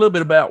tell me a little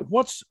bit about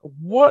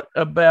what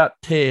about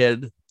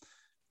Ted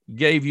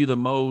gave you the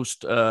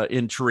most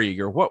intrigue,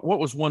 or what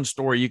was one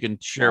story you can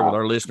share with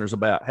our listeners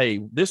about,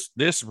 hey, this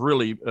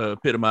really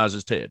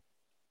epitomizes Ted?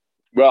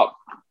 Well,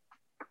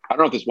 I don't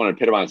know if this one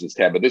epitomizes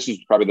Ted, but this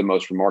is probably the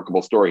most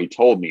remarkable story he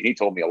told me. He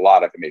told me a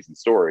lot of amazing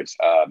stories.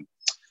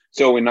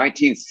 So in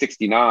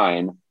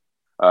 1969,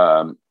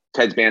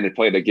 Ted's band had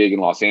played a gig in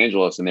Los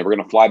Angeles, and they were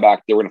going to fly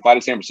back. They were going to fly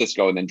to San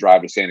Francisco and then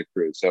drive to Santa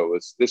Cruz. So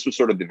this was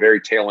sort of the very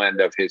tail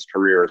end of his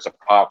career as a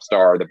pop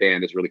star. The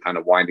band is really kind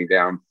of winding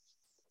down.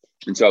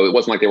 And so it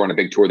wasn't like they were on a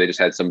big tour. They just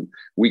had some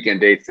weekend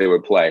dates they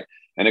would play.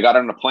 And they got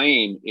on a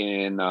plane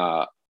in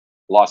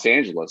Los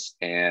Angeles.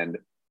 And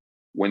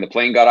when the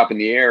plane got up in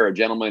the air, a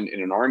gentleman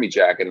in an army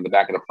jacket in the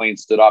back of the plane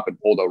stood up and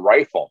pulled a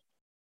rifle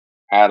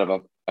out of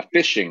a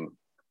fishing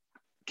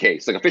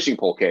case, like a fishing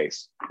pole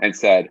case, and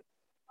said,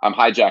 I'm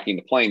hijacking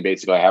the plane.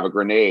 Basically, I have a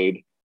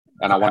grenade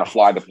and I want to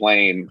fly the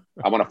plane.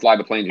 I want to fly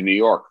the plane to New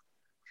York.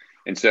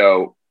 And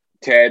so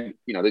Ted,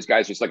 these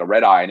guys just like a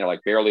red eye, and they're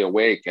like barely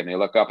awake, and they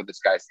look up at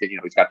this guy.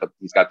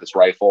 He's got this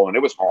rifle, and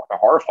it was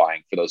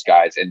horrifying for those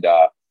guys. And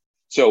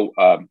so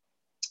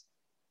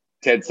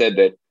Ted said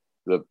that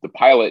the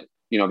pilot,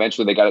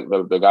 eventually they got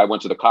the guy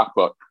went to the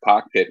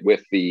cockpit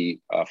with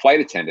the flight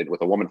attendant,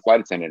 with a woman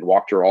flight attendant,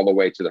 walked her all the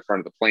way to the front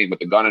of the plane with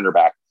the gun in her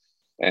back.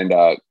 And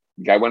the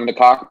guy went in the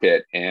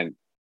cockpit, and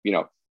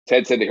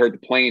Ted said they heard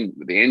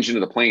the engine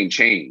of the plane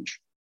change,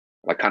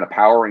 like kind of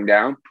powering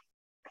down.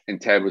 And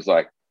Ted was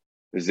like,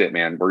 this is it,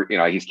 man.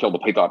 He's killed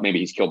he thought maybe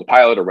he's killed the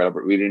pilot or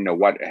whatever. We didn't know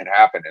what had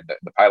happened. And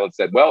the pilot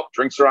said, well,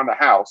 drinks around the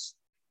house.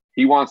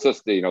 He wants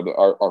us to,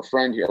 our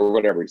friend here or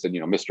whatever. He said,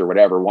 Mr.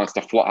 Whatever wants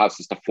to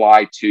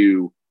fly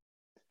to,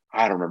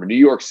 I don't remember, New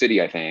York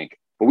City, I think,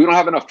 but we don't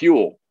have enough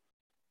fuel.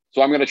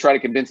 So I'm going to try to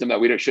convince him that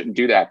we shouldn't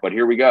do that. But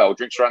here we go.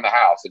 Drinks around the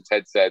house. And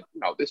Ted said,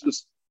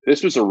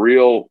 this was a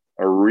real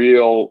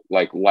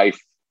like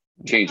life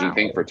changing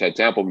thing for Ted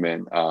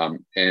Templeman.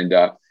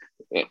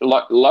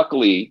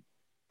 Luckily,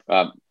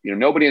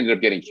 nobody ended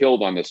up getting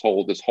killed on this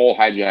whole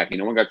hijacking.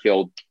 No one got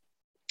killed,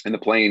 and the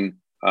plane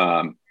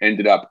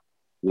ended up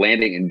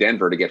landing in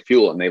Denver to get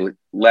fuel. And they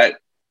let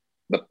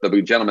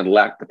the gentleman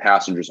let the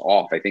passengers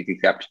off. I think he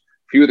kept a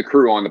few of the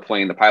crew on the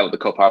plane, the pilot, the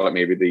co-pilot,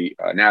 maybe the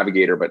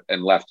navigator,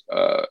 and left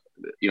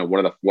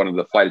one of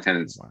the flight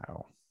attendants.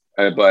 Wow.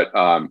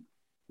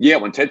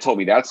 When Ted told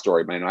me that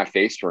story, man, my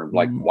face turned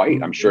like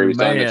white. I'm sure he was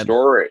telling the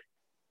story.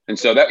 And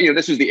so that,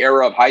 this was the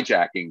era of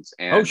hijackings.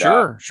 And,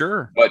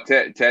 sure. But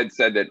Ted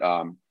said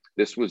that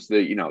this was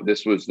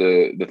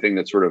the thing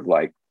that sort of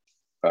like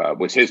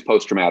was his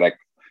post-traumatic,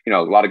 a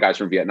lot of guys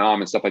from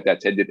Vietnam and stuff like that.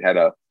 Ted had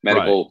a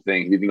medical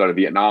thing. He didn't go to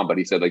Vietnam, but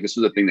he said like, this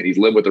was the thing that he's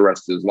lived with the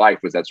rest of his life,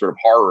 was that sort of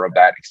horror of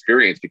that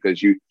experience. Because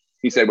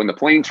he said when the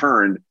plane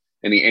turned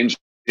and the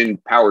engine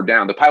powered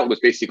down, the pilot was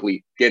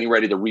basically getting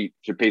ready to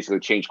basically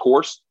change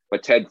course.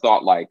 But Ted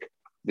thought like,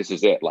 this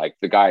is it. Like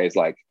the guy is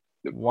like,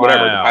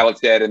 whatever, the pilot's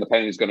dead and the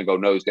plane is going to go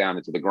nose down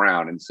into the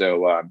ground. And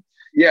so,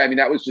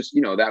 that was just,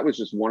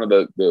 one of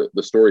the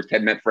stories.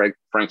 Ted met Frank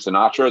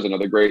Sinatra is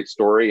another great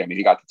story. I mean,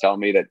 he got to tell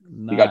me that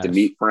he got to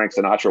meet Frank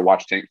Sinatra,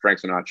 watch Frank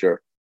Sinatra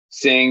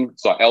sing,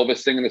 saw Elvis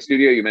sing in the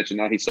studio. You mentioned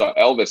that he saw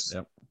Elvis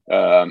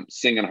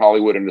sing in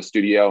Hollywood in the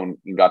studio, and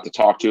got to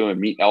talk to him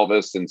and meet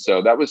Elvis. And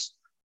so that was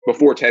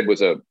before Ted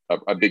was a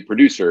big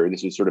producer.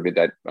 This was sort of at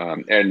that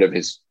end of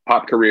his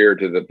pop career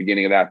to the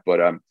beginning of that. But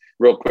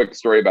real quick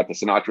story about the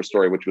Sinatra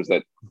story, which was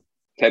that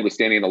Ted was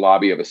standing in the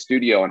lobby of a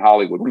studio in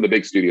Hollywood, one of the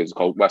big studios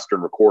called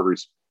Western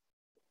Recorders.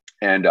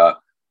 And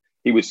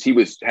he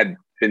had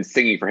been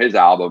singing for his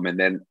album. And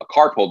then a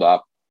car pulled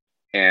up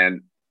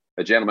and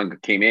a gentleman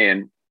came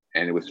in,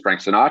 and it was Frank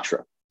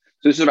Sinatra.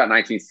 So this is about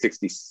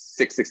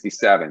 1966,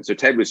 67. So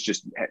Ted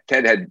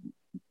hadn't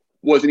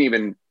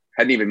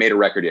even made a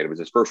record yet. It was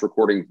his first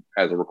recording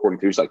as a recording.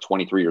 He was like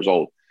 23 years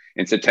old.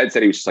 And so Ted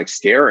said he was just like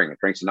staring at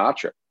Frank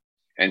Sinatra.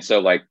 And so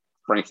like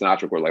Frank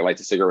Sinatra would like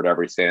lights a cigarette,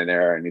 whatever. He's standing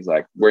there and he's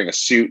like wearing a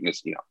suit and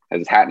his, has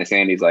his hat in his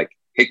hand. He's like,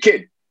 hey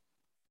kid,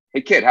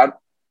 how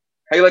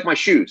you like my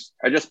shoes?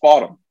 I just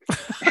bought them.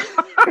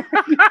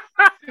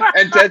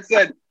 And Ted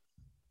said,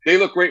 they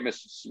look great,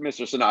 Mr.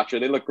 Sinatra.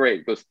 They look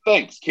great. He goes,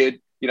 thanks,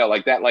 kid.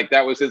 Like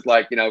that was his,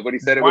 but he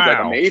said it was like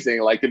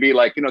amazing. Like to be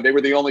like, they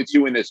were the only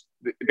two in this,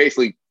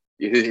 basically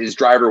his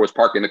driver was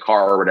parking the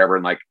car or whatever.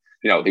 And like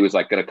he was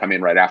like going to come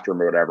in right after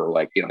him or whatever.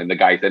 Like, and the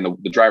guy, then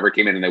the driver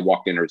came in and they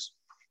walked in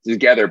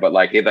together, but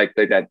like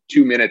they had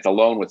 2 minutes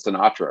alone with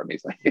Sinatra. And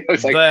he's like, it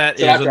was like that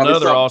Sinatra is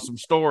another awesome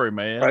story,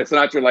 man. Right,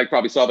 Sinatra like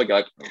probably saw the guy,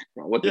 like,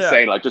 what to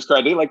say, like just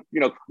try to like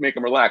make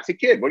him relax. Hey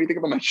kid, what do you think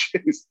about my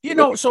shoes?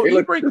 So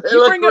you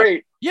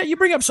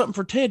bring up something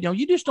for Ted.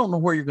 You just don't know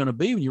where you're going to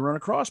be when you run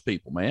across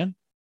people, man.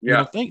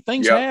 Yeah,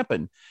 things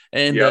happen,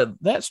 and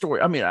that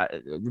story. I mean, I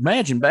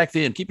imagine back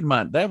then. Keep in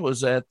mind that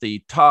was at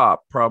the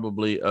top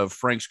probably of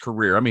Frank's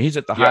career. I mean, he's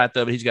at the height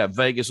of it. He's got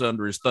Vegas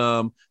under his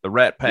thumb. The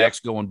Rat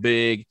Pack's going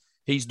big.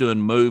 He's doing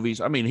movies.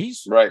 I mean,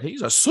 he's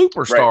a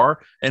superstar,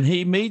 and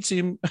he meets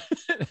him.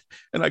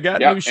 And I got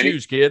new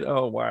shoes, kid.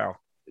 Oh wow!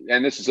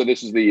 And this is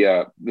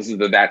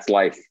the That's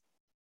Life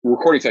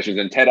recording sessions,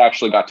 and Ted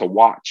actually got to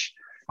watch.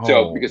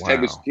 So because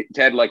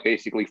Ted like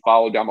basically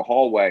followed down the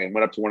hallway and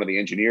went up to one of the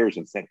engineers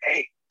and said,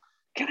 "Hey,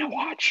 can I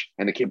watch?"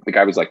 And the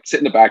guy was like, "Sit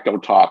in the back,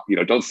 don't talk.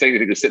 Don't say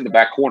anything. Just sit in the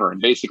back corner." And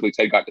basically,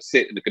 Ted got to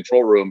sit in the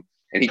control room,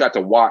 and he got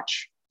to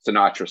watch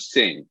Sinatra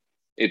sing.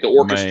 The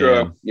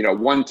orchestra,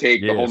 one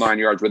take, the whole 9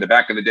 yards. Where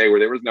back in the day, where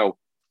there was no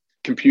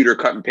computer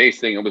cut and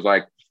pasting, it was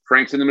like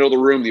Frank's in the middle of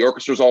the room, the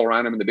orchestra's all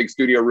around him in the big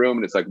studio room,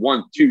 and it's like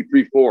 1, 2,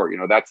 3,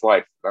 4. That's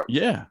life. That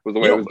was the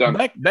way it was done.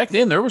 Back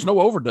then, there was no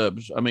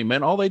overdubs. I mean,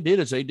 man, all they did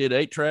is they did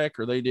 8-track,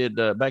 or they did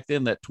back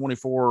then that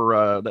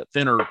 24, that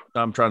thinner.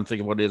 I'm trying to think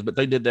of what it is, but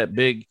they did that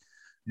big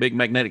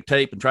magnetic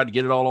tape and tried to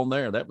get it all on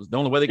there. That was the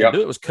only way they could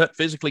do it, was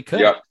physically cut.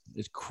 Yep.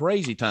 It's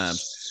crazy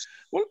times.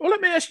 Well,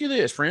 let me ask you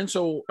this, friend.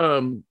 So,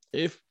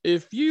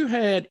 if you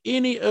had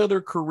any other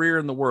career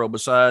in the world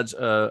besides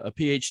a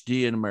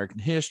PhD in American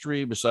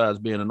history, besides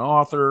being an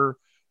author,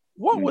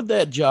 what would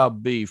that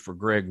job be for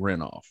Greg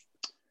Renouf?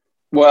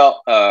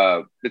 Well,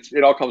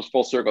 it all comes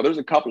full circle. There's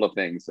a couple of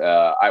things.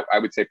 I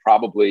would say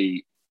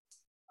probably,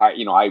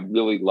 I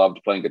really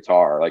loved playing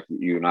guitar. Like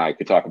you and I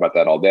could talk about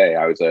that all day.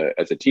 I was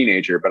as a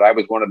teenager, but I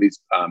was one of these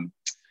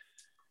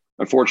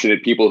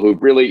unfortunate people who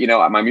really,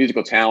 my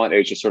musical talent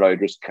is just I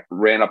just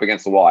ran up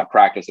against the wall. I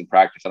practiced,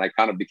 and I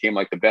kind of became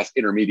like the best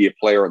intermediate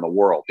player in the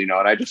world, and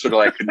I just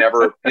could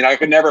never, I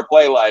could never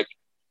play like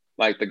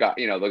the guy,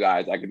 the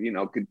guys. I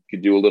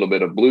could do a little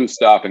bit of blues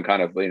stuff and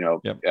kind of,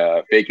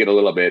 fake it a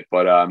little bit.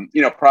 But,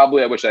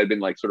 probably I wish I'd been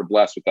like sort of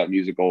blessed with that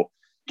musical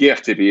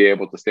gift to be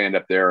able to stand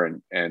up there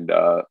and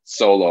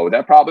solo.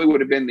 That probably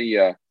would have been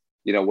the,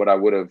 what I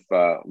would have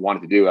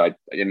wanted to do.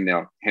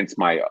 Hence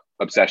my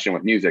obsession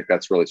with music.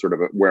 That's really sort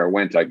of where I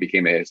went. I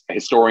became a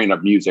historian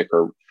of music,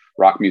 or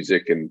rock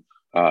music. And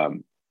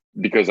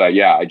because I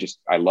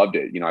loved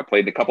it. I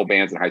played in a couple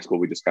bands in high school.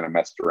 We just kind of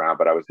messed around,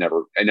 but I was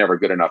never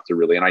good enough to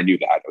really, and I knew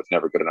that I was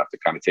never good enough to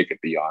kind of take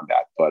it beyond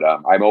that. But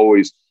I'm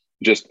always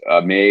just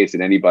amazed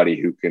at anybody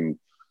who can,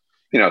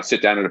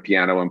 sit down at a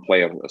piano and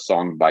play a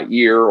song by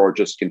ear, or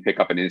just can pick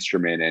up an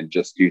instrument and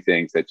just do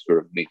things that sort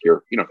of make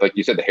your, like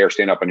you said, the hair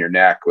stand up on your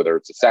neck, whether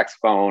it's a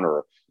saxophone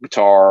or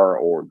guitar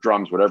or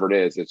drums, whatever it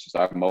is. It's just,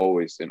 I'm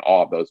always in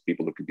awe of those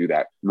people who can do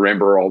that.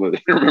 Remember all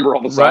the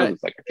songs. Right.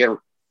 It's like, I can't.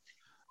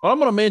 Well, I'm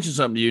going to mention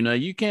something to you now.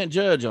 You can't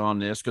judge on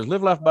this, because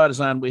Live Life by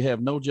Design, we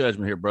have no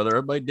judgment here, brother.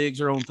 Everybody digs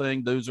their own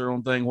thing, does their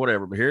own thing,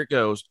 whatever. But here it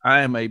goes. I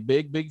am a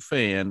big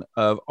fan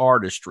of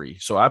artistry.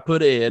 So I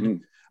put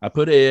Ed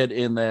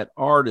in that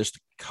artist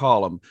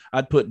column.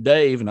 I'd put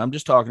Dave, and I'm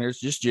just talking here, it's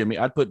just Jimmy.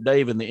 I'd put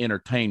Dave in the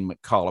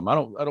entertainment column. I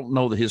don't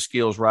know that his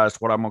skills rise to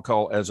what I'm going to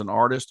call as an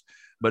artist,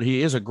 but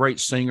he is a great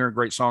singer,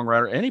 great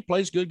songwriter, and he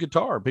plays good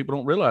guitar. People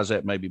don't realize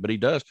that maybe, but he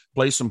does.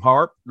 Plays some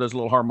harp, does a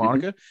little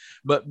harmonica.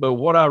 Mm-hmm. But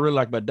what I really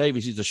like about Dave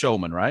is he's a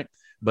showman, right?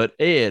 But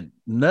Ed,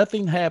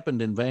 nothing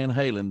happened in Van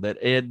Halen that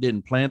Ed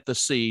didn't plant the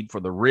seed for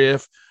the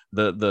riff,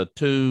 the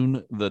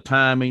tune, the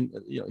timing.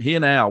 He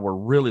and Al were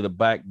really the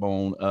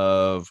backbone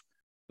of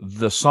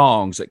the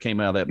songs that came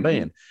out of that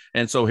band.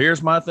 And so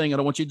here's my thing. I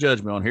don't want you to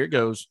judge me on. Here it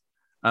goes.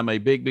 I'm a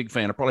big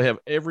fan. I probably have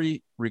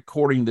every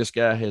recording this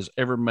guy has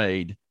ever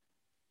made.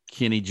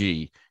 Kenny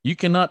G. You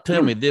cannot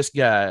tell me this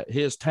guy,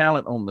 his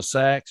talent on the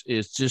sax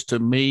is just, to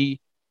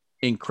me,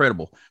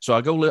 incredible. So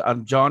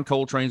I'm John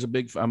Coltrane's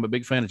I'm a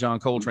big fan of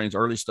John Coltrane's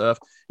early stuff.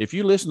 If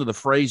you listen to the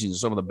phrasings of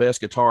some of the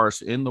best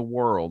guitarists in the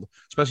world,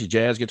 especially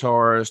jazz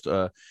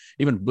guitarists,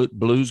 even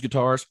blues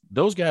guitarists,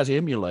 those guys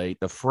emulate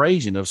the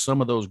phrasing of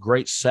some of those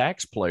great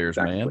sax players,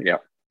 man.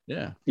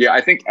 Yeah. I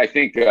think I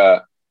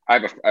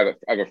have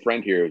a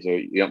friend here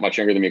who's much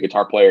younger than me, a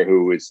guitar player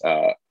who was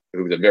a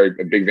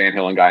big Van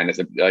Halen guy,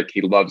 and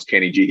he loves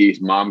Kenny G. His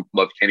mom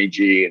loved Kenny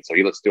G, and so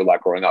he listened to a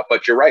lot growing up.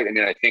 But you're right. I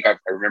mean, I think I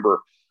remember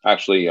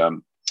actually,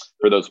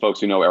 for those folks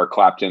who know Eric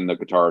Clapton, the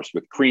guitarist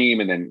with Cream,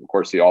 and then of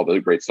course all the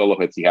great solo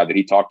hits he had, that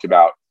he talked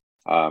about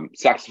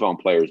saxophone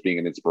players being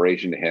an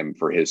inspiration to him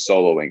for his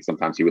soloing.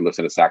 Sometimes he would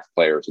listen to sax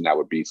players, and that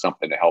would be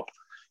something to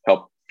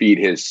help feed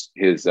his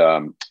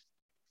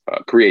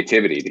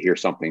creativity, to hear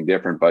something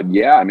different. But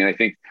yeah, I mean, I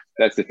think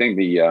that's the thing.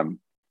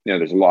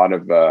 There's a lot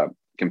of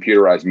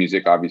computerized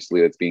music,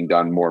 obviously, that's being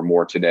done more and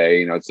more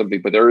today. It's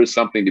something, but there is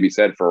something to be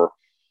said for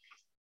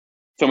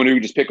someone who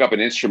can just pick up an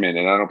instrument,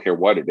 and I don't care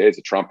what it is,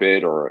 a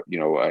trumpet or,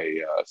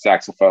 a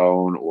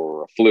saxophone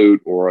or a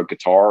flute or a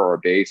guitar or a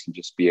bass, and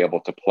just be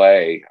able to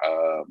play,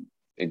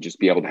 and just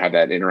be able to have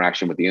that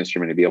interaction with the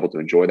instrument and be able to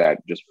enjoy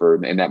that just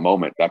in that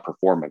moment, that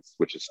performance,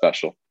 which is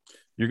special.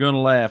 You're going to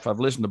laugh. I've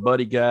listened to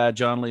Buddy Guy,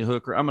 John Lee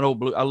Hooker. I'm an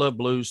old I love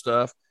blues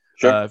stuff.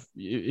 Sure. If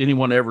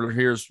anyone ever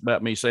hears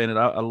about me saying it,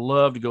 I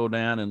love to go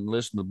down and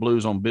listen to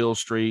blues on Bill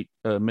Street,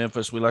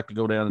 Memphis. We like to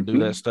go down and do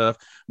that stuff.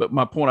 But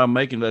my point I'm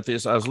making about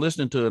this, I was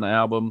listening to an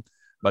album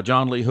by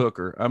John Lee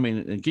Hooker. I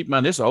mean, and keep in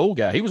mind, this is an old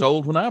guy. He was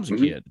old when I was a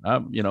kid.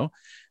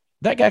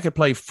 That guy could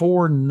play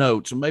 4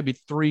 notes or maybe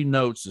 3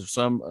 notes of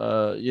some,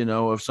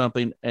 of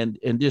something, and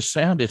just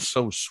sounded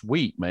so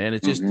sweet, man.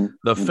 It's just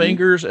the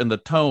fingers and the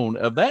tone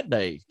of that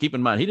day. Keep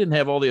in mind, he didn't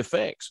have all the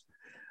effects.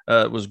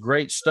 It was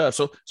great stuff.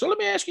 So let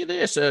me ask you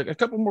this, a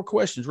couple more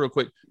questions real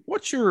quick.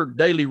 What's your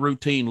daily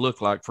routine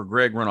look like for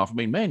Greg Renouf? I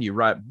mean, man, you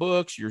write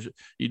books, you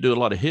do a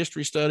lot of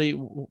history study.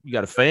 You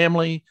got a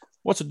family.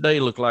 What's a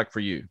day look like for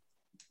you?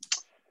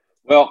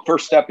 Well,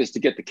 first step is to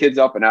get the kids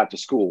up and out to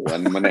school.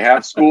 And when they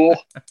have school,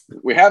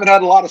 we haven't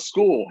had a lot of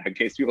school, in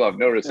case people have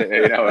noticed. We've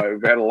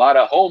had a lot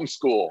of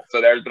homeschool. So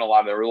there was a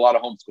lot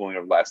of homeschooling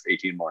over the last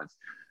 18 months.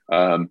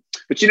 But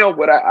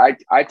what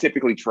I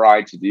typically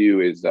try to do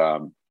is,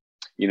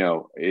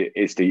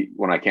 is to,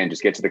 when I can,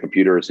 just get to the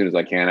computer as soon as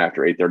I can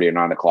after 8:30 or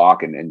 9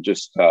 o'clock, and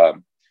just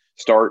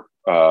start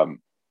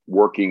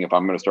working. If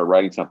I'm going to start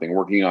writing something,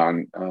 working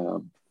on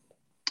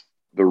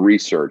the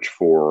research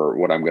for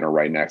what I'm going to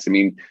write next. I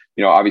mean,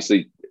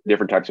 obviously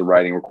different types of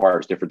writing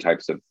requires different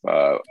types of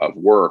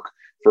work.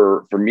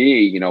 For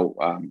me,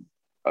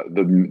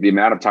 the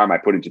amount of time I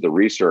put into the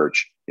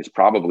research is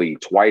probably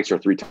 2 or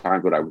 3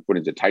 times what I would put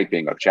into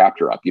typing a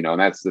chapter up, and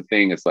that's the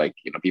thing. It's like,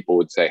 people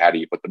would say, how do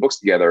you put the books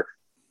together?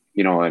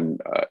 And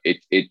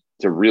it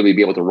to really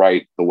be able to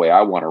write the way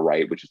I want to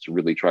write, which is to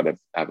really try to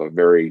have a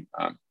very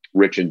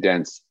rich and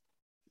dense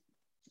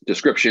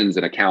descriptions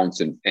and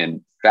accounts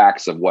and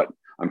facts of what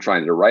I'm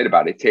trying to write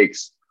about. It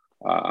takes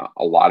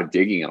a lot of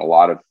digging and a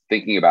lot of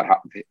thinking about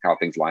how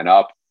things line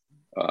up.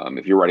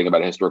 If you're writing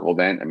about a historical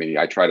event, I mean,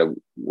 I try to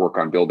work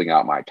on building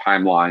out my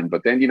timeline,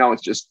 but then,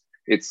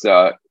 it's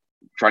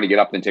trying to get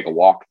up and take a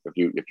walk.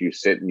 If you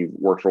sit and you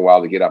work for a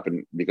while to get up,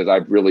 and because I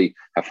really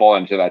have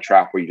fallen into that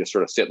trap where you just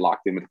sort of sit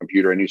locked in with the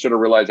computer, and you sort of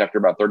realize after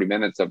about 30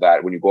 minutes of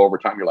that, when you go over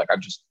time, you're like,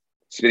 I'm just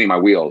spinning my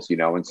wheels,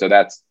 and so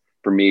that's,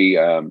 for me,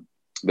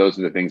 those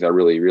are the things I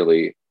really,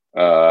 really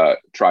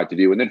tried to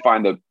do, and then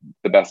find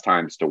the best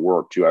times to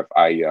work too.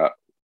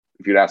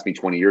 If you'd asked me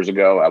 20 years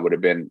ago, I would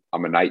have been,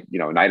 I'm a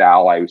night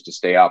owl. I used to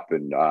stay up,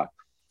 and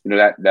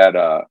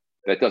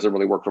that doesn't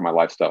really work for my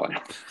lifestyle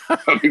anymore.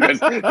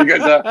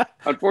 because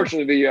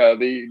unfortunately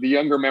the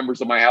younger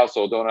members of my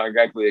household don't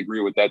exactly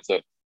agree with that.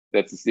 So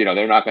that's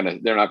they're not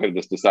gonna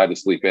just decide to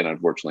sleep in,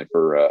 unfortunately,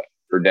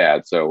 for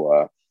dad.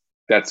 So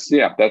that's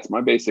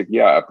my basic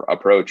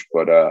approach.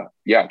 But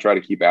try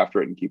to keep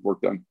after it and keep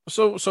work done.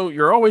 So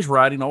you're always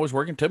writing, always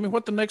working. Tell me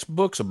what the next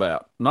book's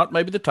about. Not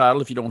maybe the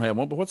title if you don't have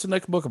one, but what's the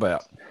next book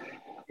about?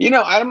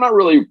 I'm not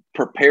really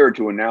prepared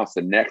to announce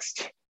the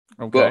next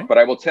book, but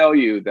I will tell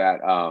you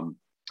that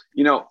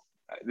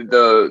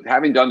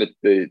having done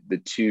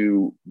the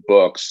 2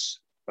 books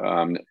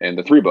and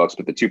the 3 books,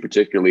 but the 2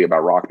 particularly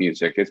about rock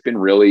music, it's been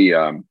really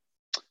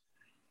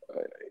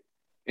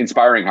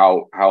inspiring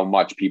how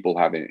much people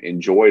have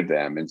enjoyed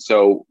them. And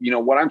so,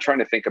 what I'm trying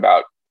to think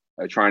about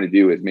trying to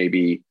do is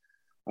maybe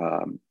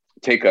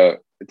take a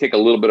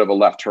little bit of a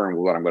left turn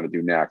with what I'm going to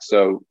do next.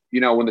 So,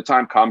 when the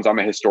time comes, I'm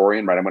a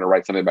historian, right? I'm going to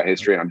write something about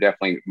history, and I'm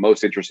definitely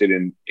most interested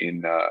in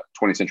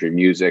 20th century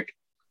music.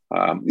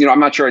 I'm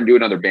not sure I can do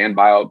another band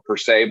bio per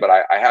se, but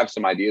I have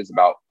some ideas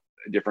about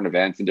different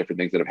events and different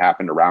things that have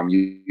happened around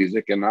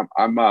music. And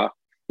I'm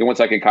once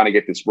I can kind of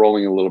get this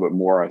rolling a little bit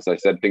more, as I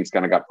said, things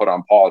kind of got put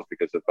on pause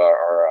because of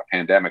our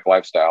pandemic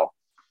lifestyle.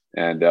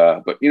 And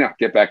but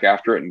get back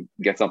after it and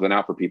get something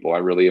out for people. I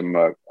really am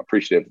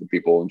appreciative that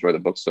people enjoy the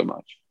book so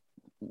much.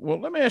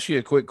 Well, let me ask you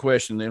a quick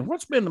question then.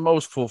 What's been the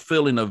most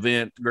fulfilling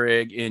event,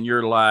 Greg, in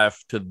your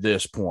life to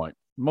this point?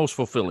 Most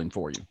fulfilling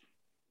for you?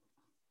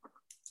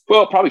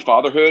 Well, probably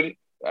fatherhood.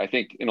 I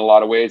think in a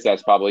lot of ways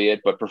that's probably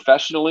it. But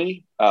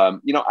professionally,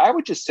 I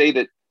would just say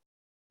that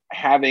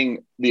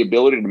having the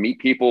ability to meet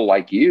people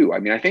like you. I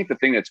mean, I think the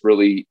thing that's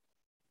really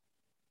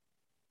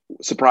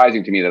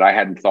surprising to me that I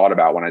hadn't thought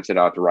about when I set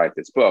out to write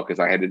this book, because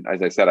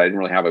as I said, I didn't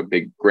really have a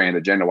big grand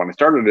agenda when I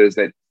started it, is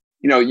that,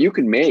 you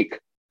can make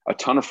a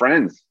ton of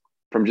friends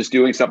from just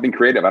doing something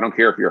creative. I don't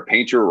care if you're a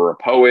painter or a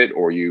poet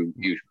or you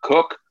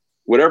cook,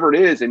 whatever it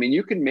is. I mean,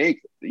 you can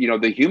make,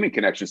 the human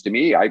connections. To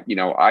me, I've been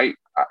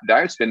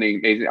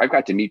amazing. I've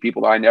got to meet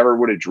people that I never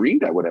would have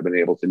dreamed I would have been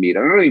able to meet.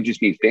 I don't really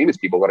just mean famous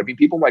people, but I mean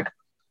people like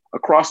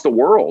across the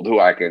world who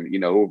I can,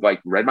 who've like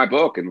read my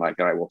book and like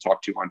I will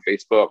talk to on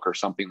Facebook or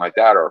something like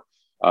that. Or,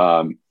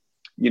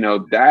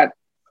 that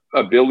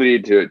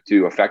ability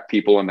to affect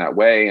people in that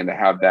way, and to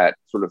have that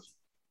sort of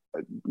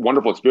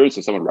wonderful experience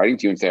of someone writing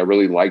to you and say, I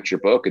really liked your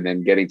book, and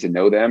then getting to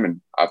know them.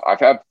 And I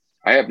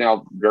have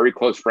now very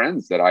close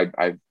friends that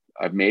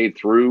I've made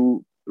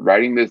through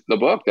writing the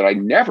book that I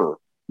never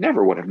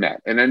would have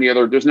met. And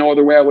there's no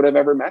other way I would have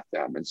ever met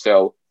them. And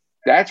so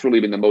that's really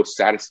been the most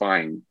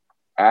satisfying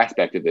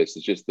aspect of this,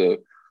 is just the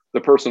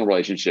personal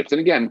relationships.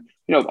 And again,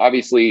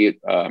 obviously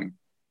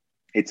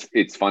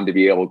it's fun to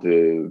be able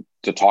to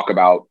talk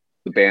about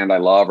the band I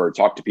love, or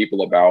talk to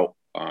people about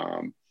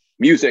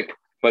music.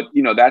 But,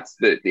 that's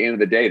the end of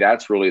the day,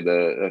 that's really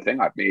the thing.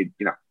 I've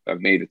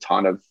made a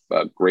ton of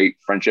great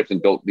friendships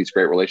and built these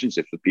great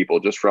relationships with people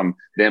just from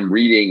them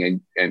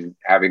reading and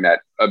having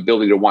that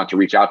ability to want to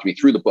reach out to me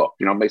through the book.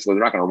 Basically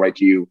they're not going to write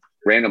to you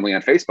randomly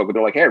on Facebook, but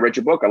they're like, hey, I read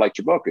your book. I liked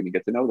your book. And you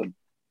get to know them.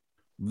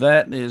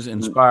 That is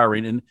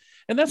inspiring. And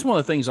that's one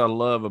of the things I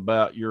love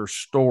about your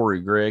story,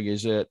 Greg,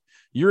 is that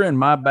you're in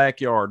my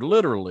backyard,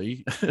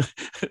 literally,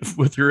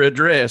 with your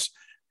address.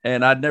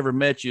 And I'd never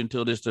met you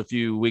until just a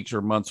few weeks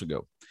or months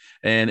ago.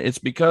 And it's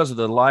because of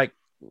the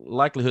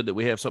likelihood that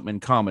we have something in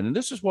common. And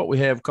this is what we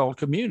have called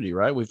community,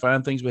 right? We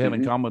find things we have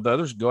in common with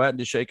others, go out and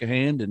just shake a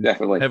hand and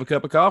Definitely have a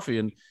cup of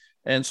coffee.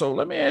 And so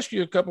let me ask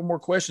you a couple more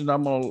questions.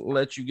 I'm going to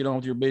let you get on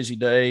with your busy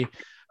day.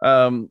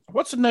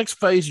 What's the next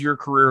phase of your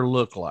career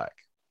look like?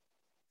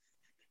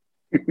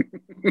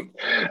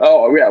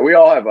 Oh yeah, we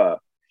all have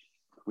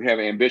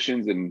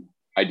ambitions and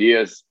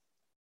ideas.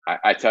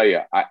 I tell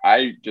you,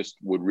 I just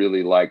would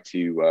really like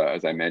to,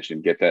 as I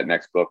mentioned, get that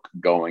next book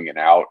going and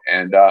out.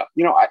 And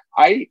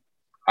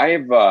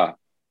I've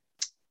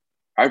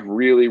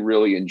really,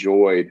 really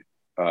enjoyed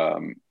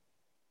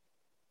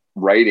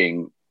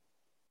writing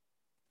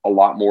a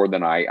lot more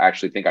than I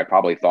actually think I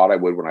probably thought I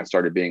would when I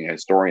started being a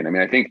historian. I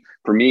mean, I think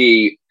for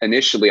me,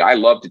 initially, I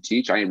love to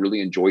teach. I really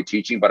enjoy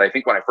teaching. But I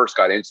think when I first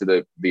got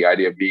into the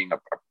idea of being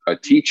a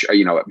teacher,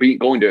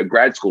 going to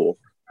grad school,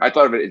 I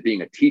thought of it as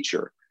being a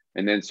teacher.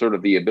 And then sort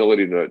of the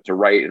ability to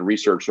write and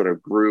research sort of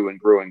grew and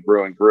grew and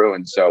grew and grew.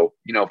 And so,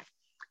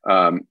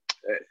 and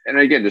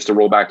again, just to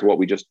roll back to what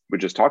we just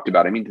talked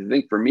about, I mean, to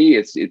think for me,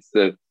 it's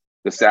the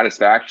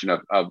satisfaction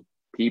of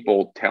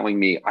people telling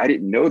me, I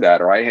didn't know that,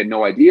 or I had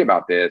no idea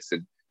about this.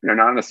 And,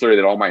 not necessarily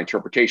that all my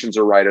interpretations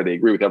are right, or they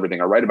agree with everything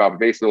I write about, but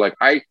basically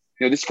like,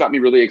 this got me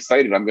really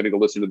excited. I'm going to go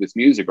listen to this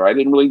music, or I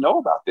didn't really know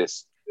about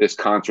this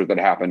concert that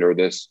happened, or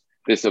this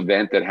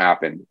event that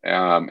happened.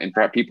 And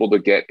for people to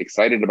get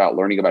excited about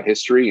learning about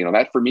history,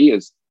 that for me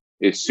is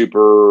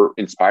super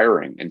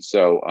inspiring. And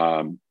so,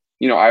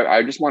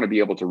 I just want to be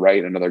able to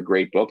write another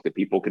great book that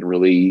people can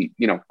really,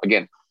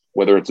 again,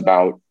 whether it's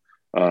about,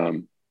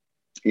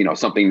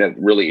 something that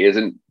really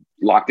isn't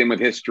locked in with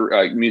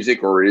history,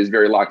 music, or it is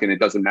very locked in, it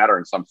doesn't matter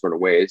in some sort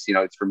of ways.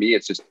 It's for me,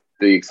 it's just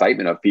the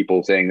excitement of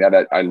people saying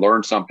that I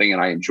learned something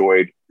and I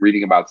enjoyed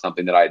reading about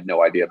something that I had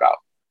no idea about.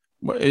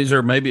 Is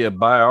there maybe a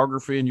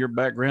biography in your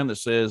background that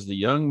says the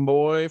young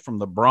boy from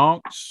the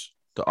Bronx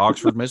to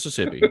Oxford,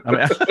 Mississippi? I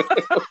mean,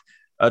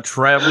 a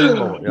traveling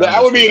boy.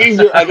 That would be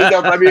I think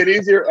that would be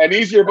an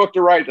easier book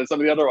to write than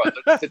some of the other ones.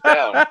 Let's sit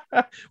down.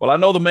 Well, I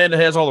know the man that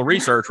has all the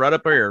research right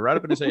up there, right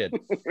up in his head.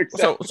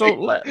 Exactly. So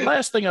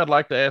last thing I'd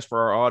like to ask for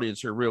our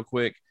audience here real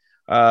quick.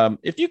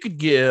 If you could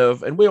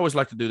give, and we always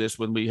like to do this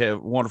when we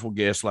have wonderful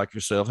guests like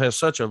yourself, has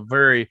such a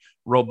very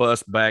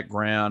robust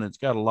background. It's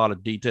got a lot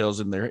of details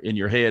in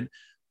your head.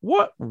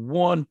 What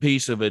one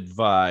piece of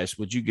advice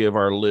would you give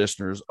our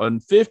listeners on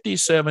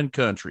 57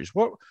 countries?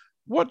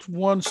 What's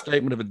one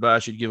statement of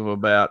advice you'd give them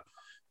about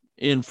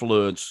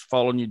influence,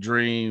 following your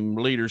dream,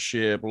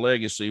 leadership,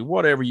 legacy,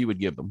 whatever you would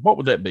give them? What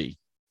would that be?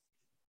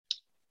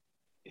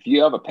 If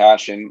you have a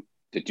passion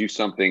to do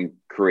something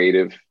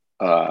creative,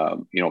 a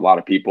lot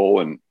of people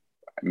and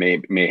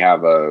may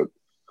have a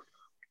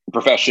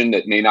profession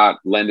that may not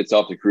lend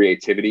itself to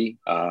creativity.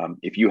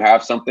 If you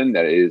have something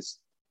that is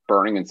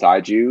burning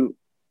inside you,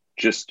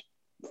 just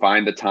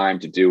find the time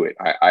to do it.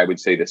 I would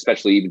say that,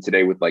 especially even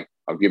today with, like,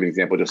 I'll give an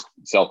example, just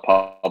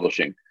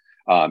self-publishing.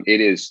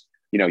 It is,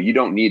 you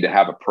don't need to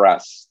have a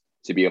press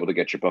to be able to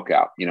get your book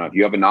out. If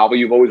you have a novel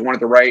you've always wanted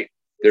to write,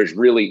 there's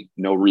really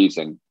no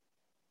reason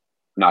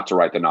not to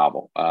write the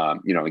novel.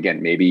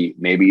 Again, maybe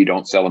you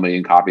don't sell 1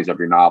 million copies of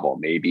your novel.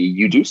 Maybe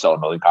you do sell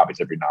 1 million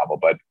copies of your novel,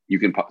 but you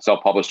can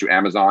self-publish through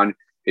Amazon.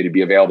 It'd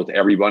be available to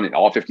everyone in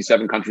all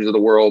 57 countries of the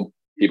world.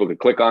 People could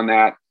click on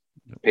that,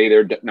 pay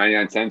their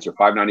 99 cents or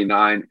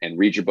 $5.99 and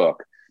read your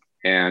book.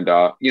 And,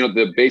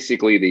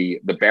 basically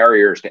the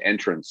barriers to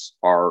entrance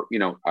are,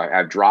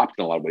 have dropped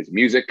in a lot of ways.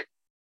 Music,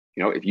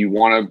 if you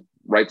want to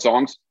write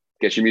songs,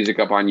 get your music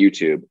up on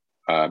YouTube.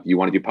 If you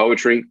want to do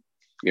poetry,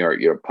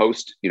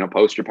 post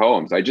your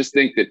poems. I just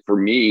think that for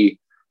me,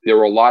 there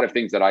were a lot of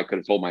things that I could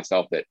have told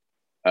myself that,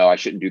 I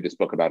shouldn't do this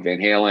book about Van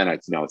Halen.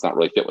 It's not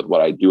really fit with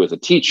what I do as a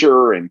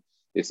teacher. And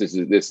this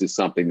is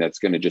something that's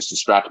going to just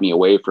distract me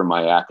away from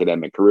my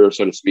academic career,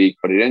 so to speak.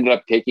 But it ended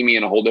up taking me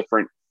in a whole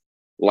different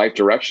life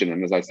direction.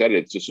 And as I said,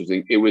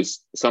 it was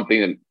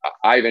something that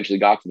I eventually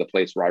got to the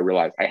place where I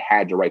realized I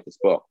had to write this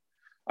book.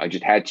 I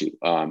just had to.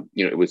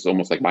 It was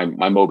almost like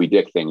my Moby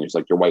Dick thing. It's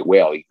like your white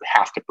whale. You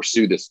have to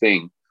pursue this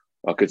thing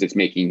because it's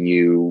making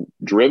you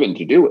driven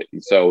to do it.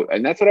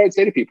 And that's what I would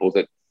say to people is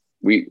that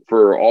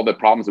for all the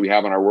problems that we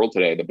have in our world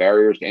today, the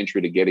barriers to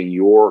entry to getting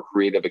your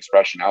creative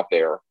expression out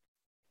there,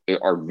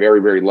 are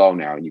very, very low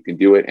now, and you can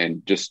do it.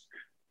 And just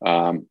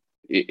I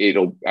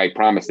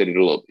promise that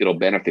it'll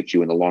benefit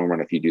you in the long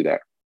run if you do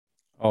that.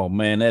 Oh,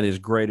 man, that is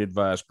great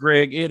advice.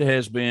 Greg, it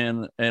has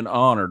been an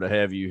honor to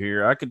have you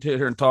here. I could sit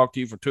here and talk to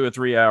you for 2 or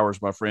 3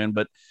 hours, my friend,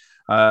 but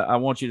I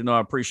want you to know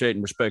I appreciate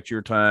and respect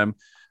your time.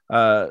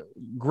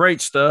 Great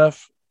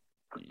stuff.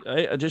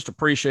 I just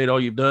appreciate all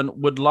you've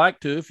done. Would like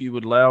to, if you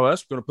would allow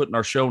us, we're going to put in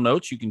our show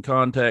notes. You can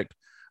contact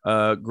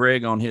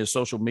Greg on his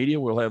social media.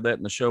 We'll have that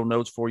in the show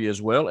notes for you,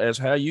 as well as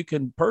how you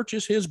can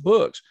purchase his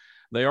books.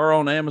 They are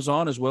on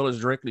Amazon as well as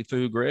directly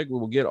through Greg. We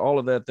will get all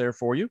of that there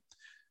for you.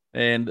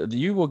 And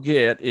you will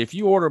get, if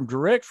you order them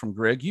direct from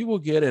Greg, you will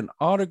get an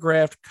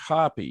autographed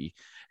copy.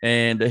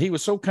 And he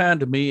was so kind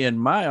to me in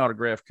my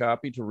autographed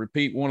copy to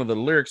repeat one of the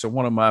lyrics of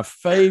one of my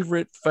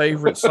favorite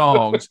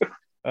songs.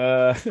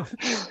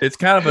 It's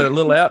kind of a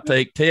little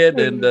outtake. Ted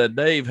and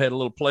Dave had a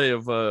little play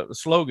of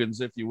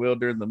slogans, if you will,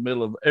 during the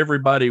middle of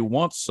Everybody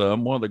Wants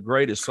Some, one of the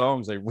greatest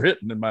songs they've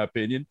written, in my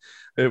opinion.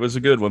 It was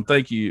a good one.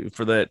 Thank you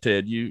for that,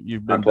 Ted.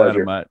 You've been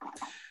dynamite.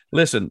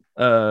 Listen,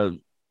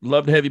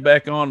 love to have you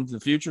back on in the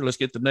future. Let's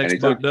get the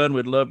next book done.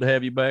 We'd love to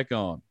have you back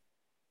on.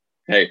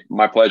 Hey,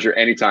 my pleasure.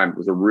 Anytime. It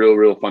was a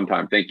real fun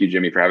time. Thank you,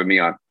 Jimmy, for having me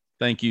on.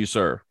 Thank you,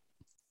 sir.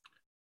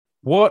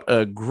 What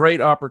a great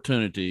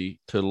opportunity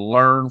to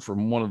learn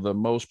from one of the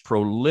most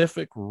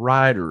prolific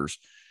writers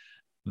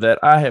that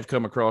I have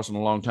come across in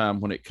a long time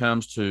when it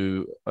comes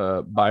to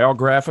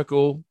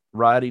biographical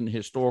writing,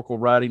 historical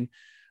writing.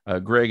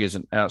 Greg is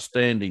an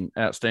outstanding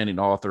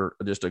author,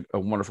 just a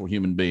wonderful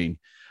human being.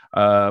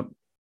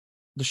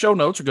 The show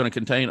notes are going to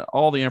contain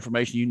all the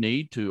information you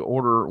need to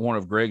order one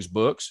of Greg's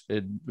books.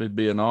 It'd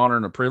be an honor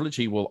and a privilege.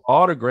 He will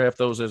autograph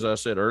those, as I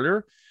said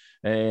earlier,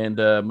 and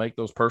make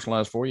those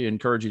personalized for you. I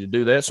encourage you to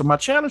do that. So my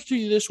challenge to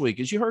you this week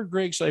is, you heard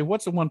Greg say,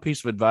 what's the one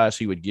piece of advice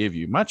he would give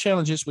you? My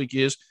challenge this week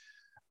is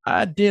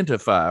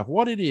identify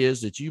what it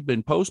is that you've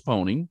been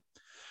postponing,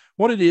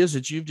 what it is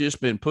that you've just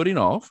been putting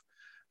off,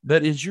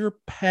 that is your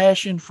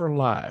passion for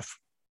life.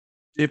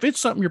 If it's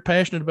something you're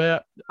passionate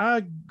about, I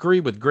agree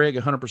with Greg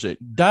 100%.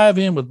 Dive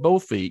in with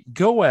both feet.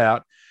 Go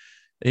out.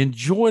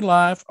 Enjoy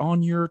life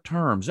on your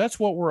terms. That's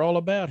what we're all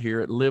about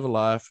here at Live a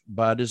Life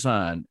by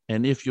Design.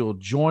 And if you'll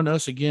join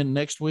us again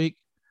next week,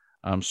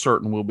 I'm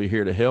certain we'll be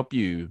here to help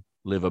you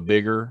live a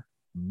bigger,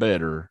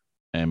 better,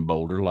 and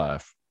bolder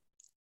life.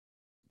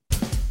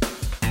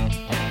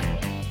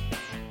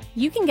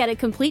 You can get a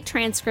complete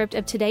transcript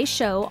of today's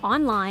show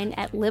online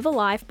at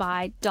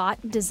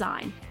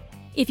livealifeby.design.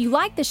 If you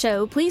like the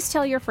show, please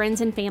tell your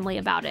friends and family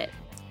about it.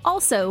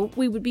 Also,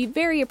 we would be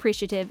very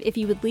appreciative if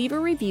you would leave a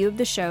review of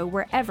the show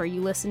wherever you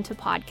listen to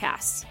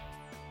podcasts.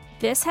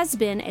 This has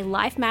been a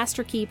Life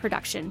Master Key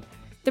production.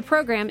 The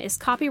program is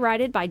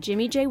copyrighted by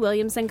Jimmy J.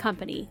 Williams and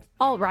Company,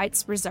 all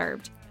rights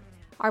reserved.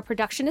 Our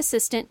production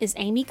assistant is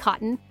Amy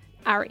Cotton.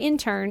 Our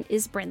intern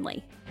is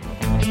Brinley.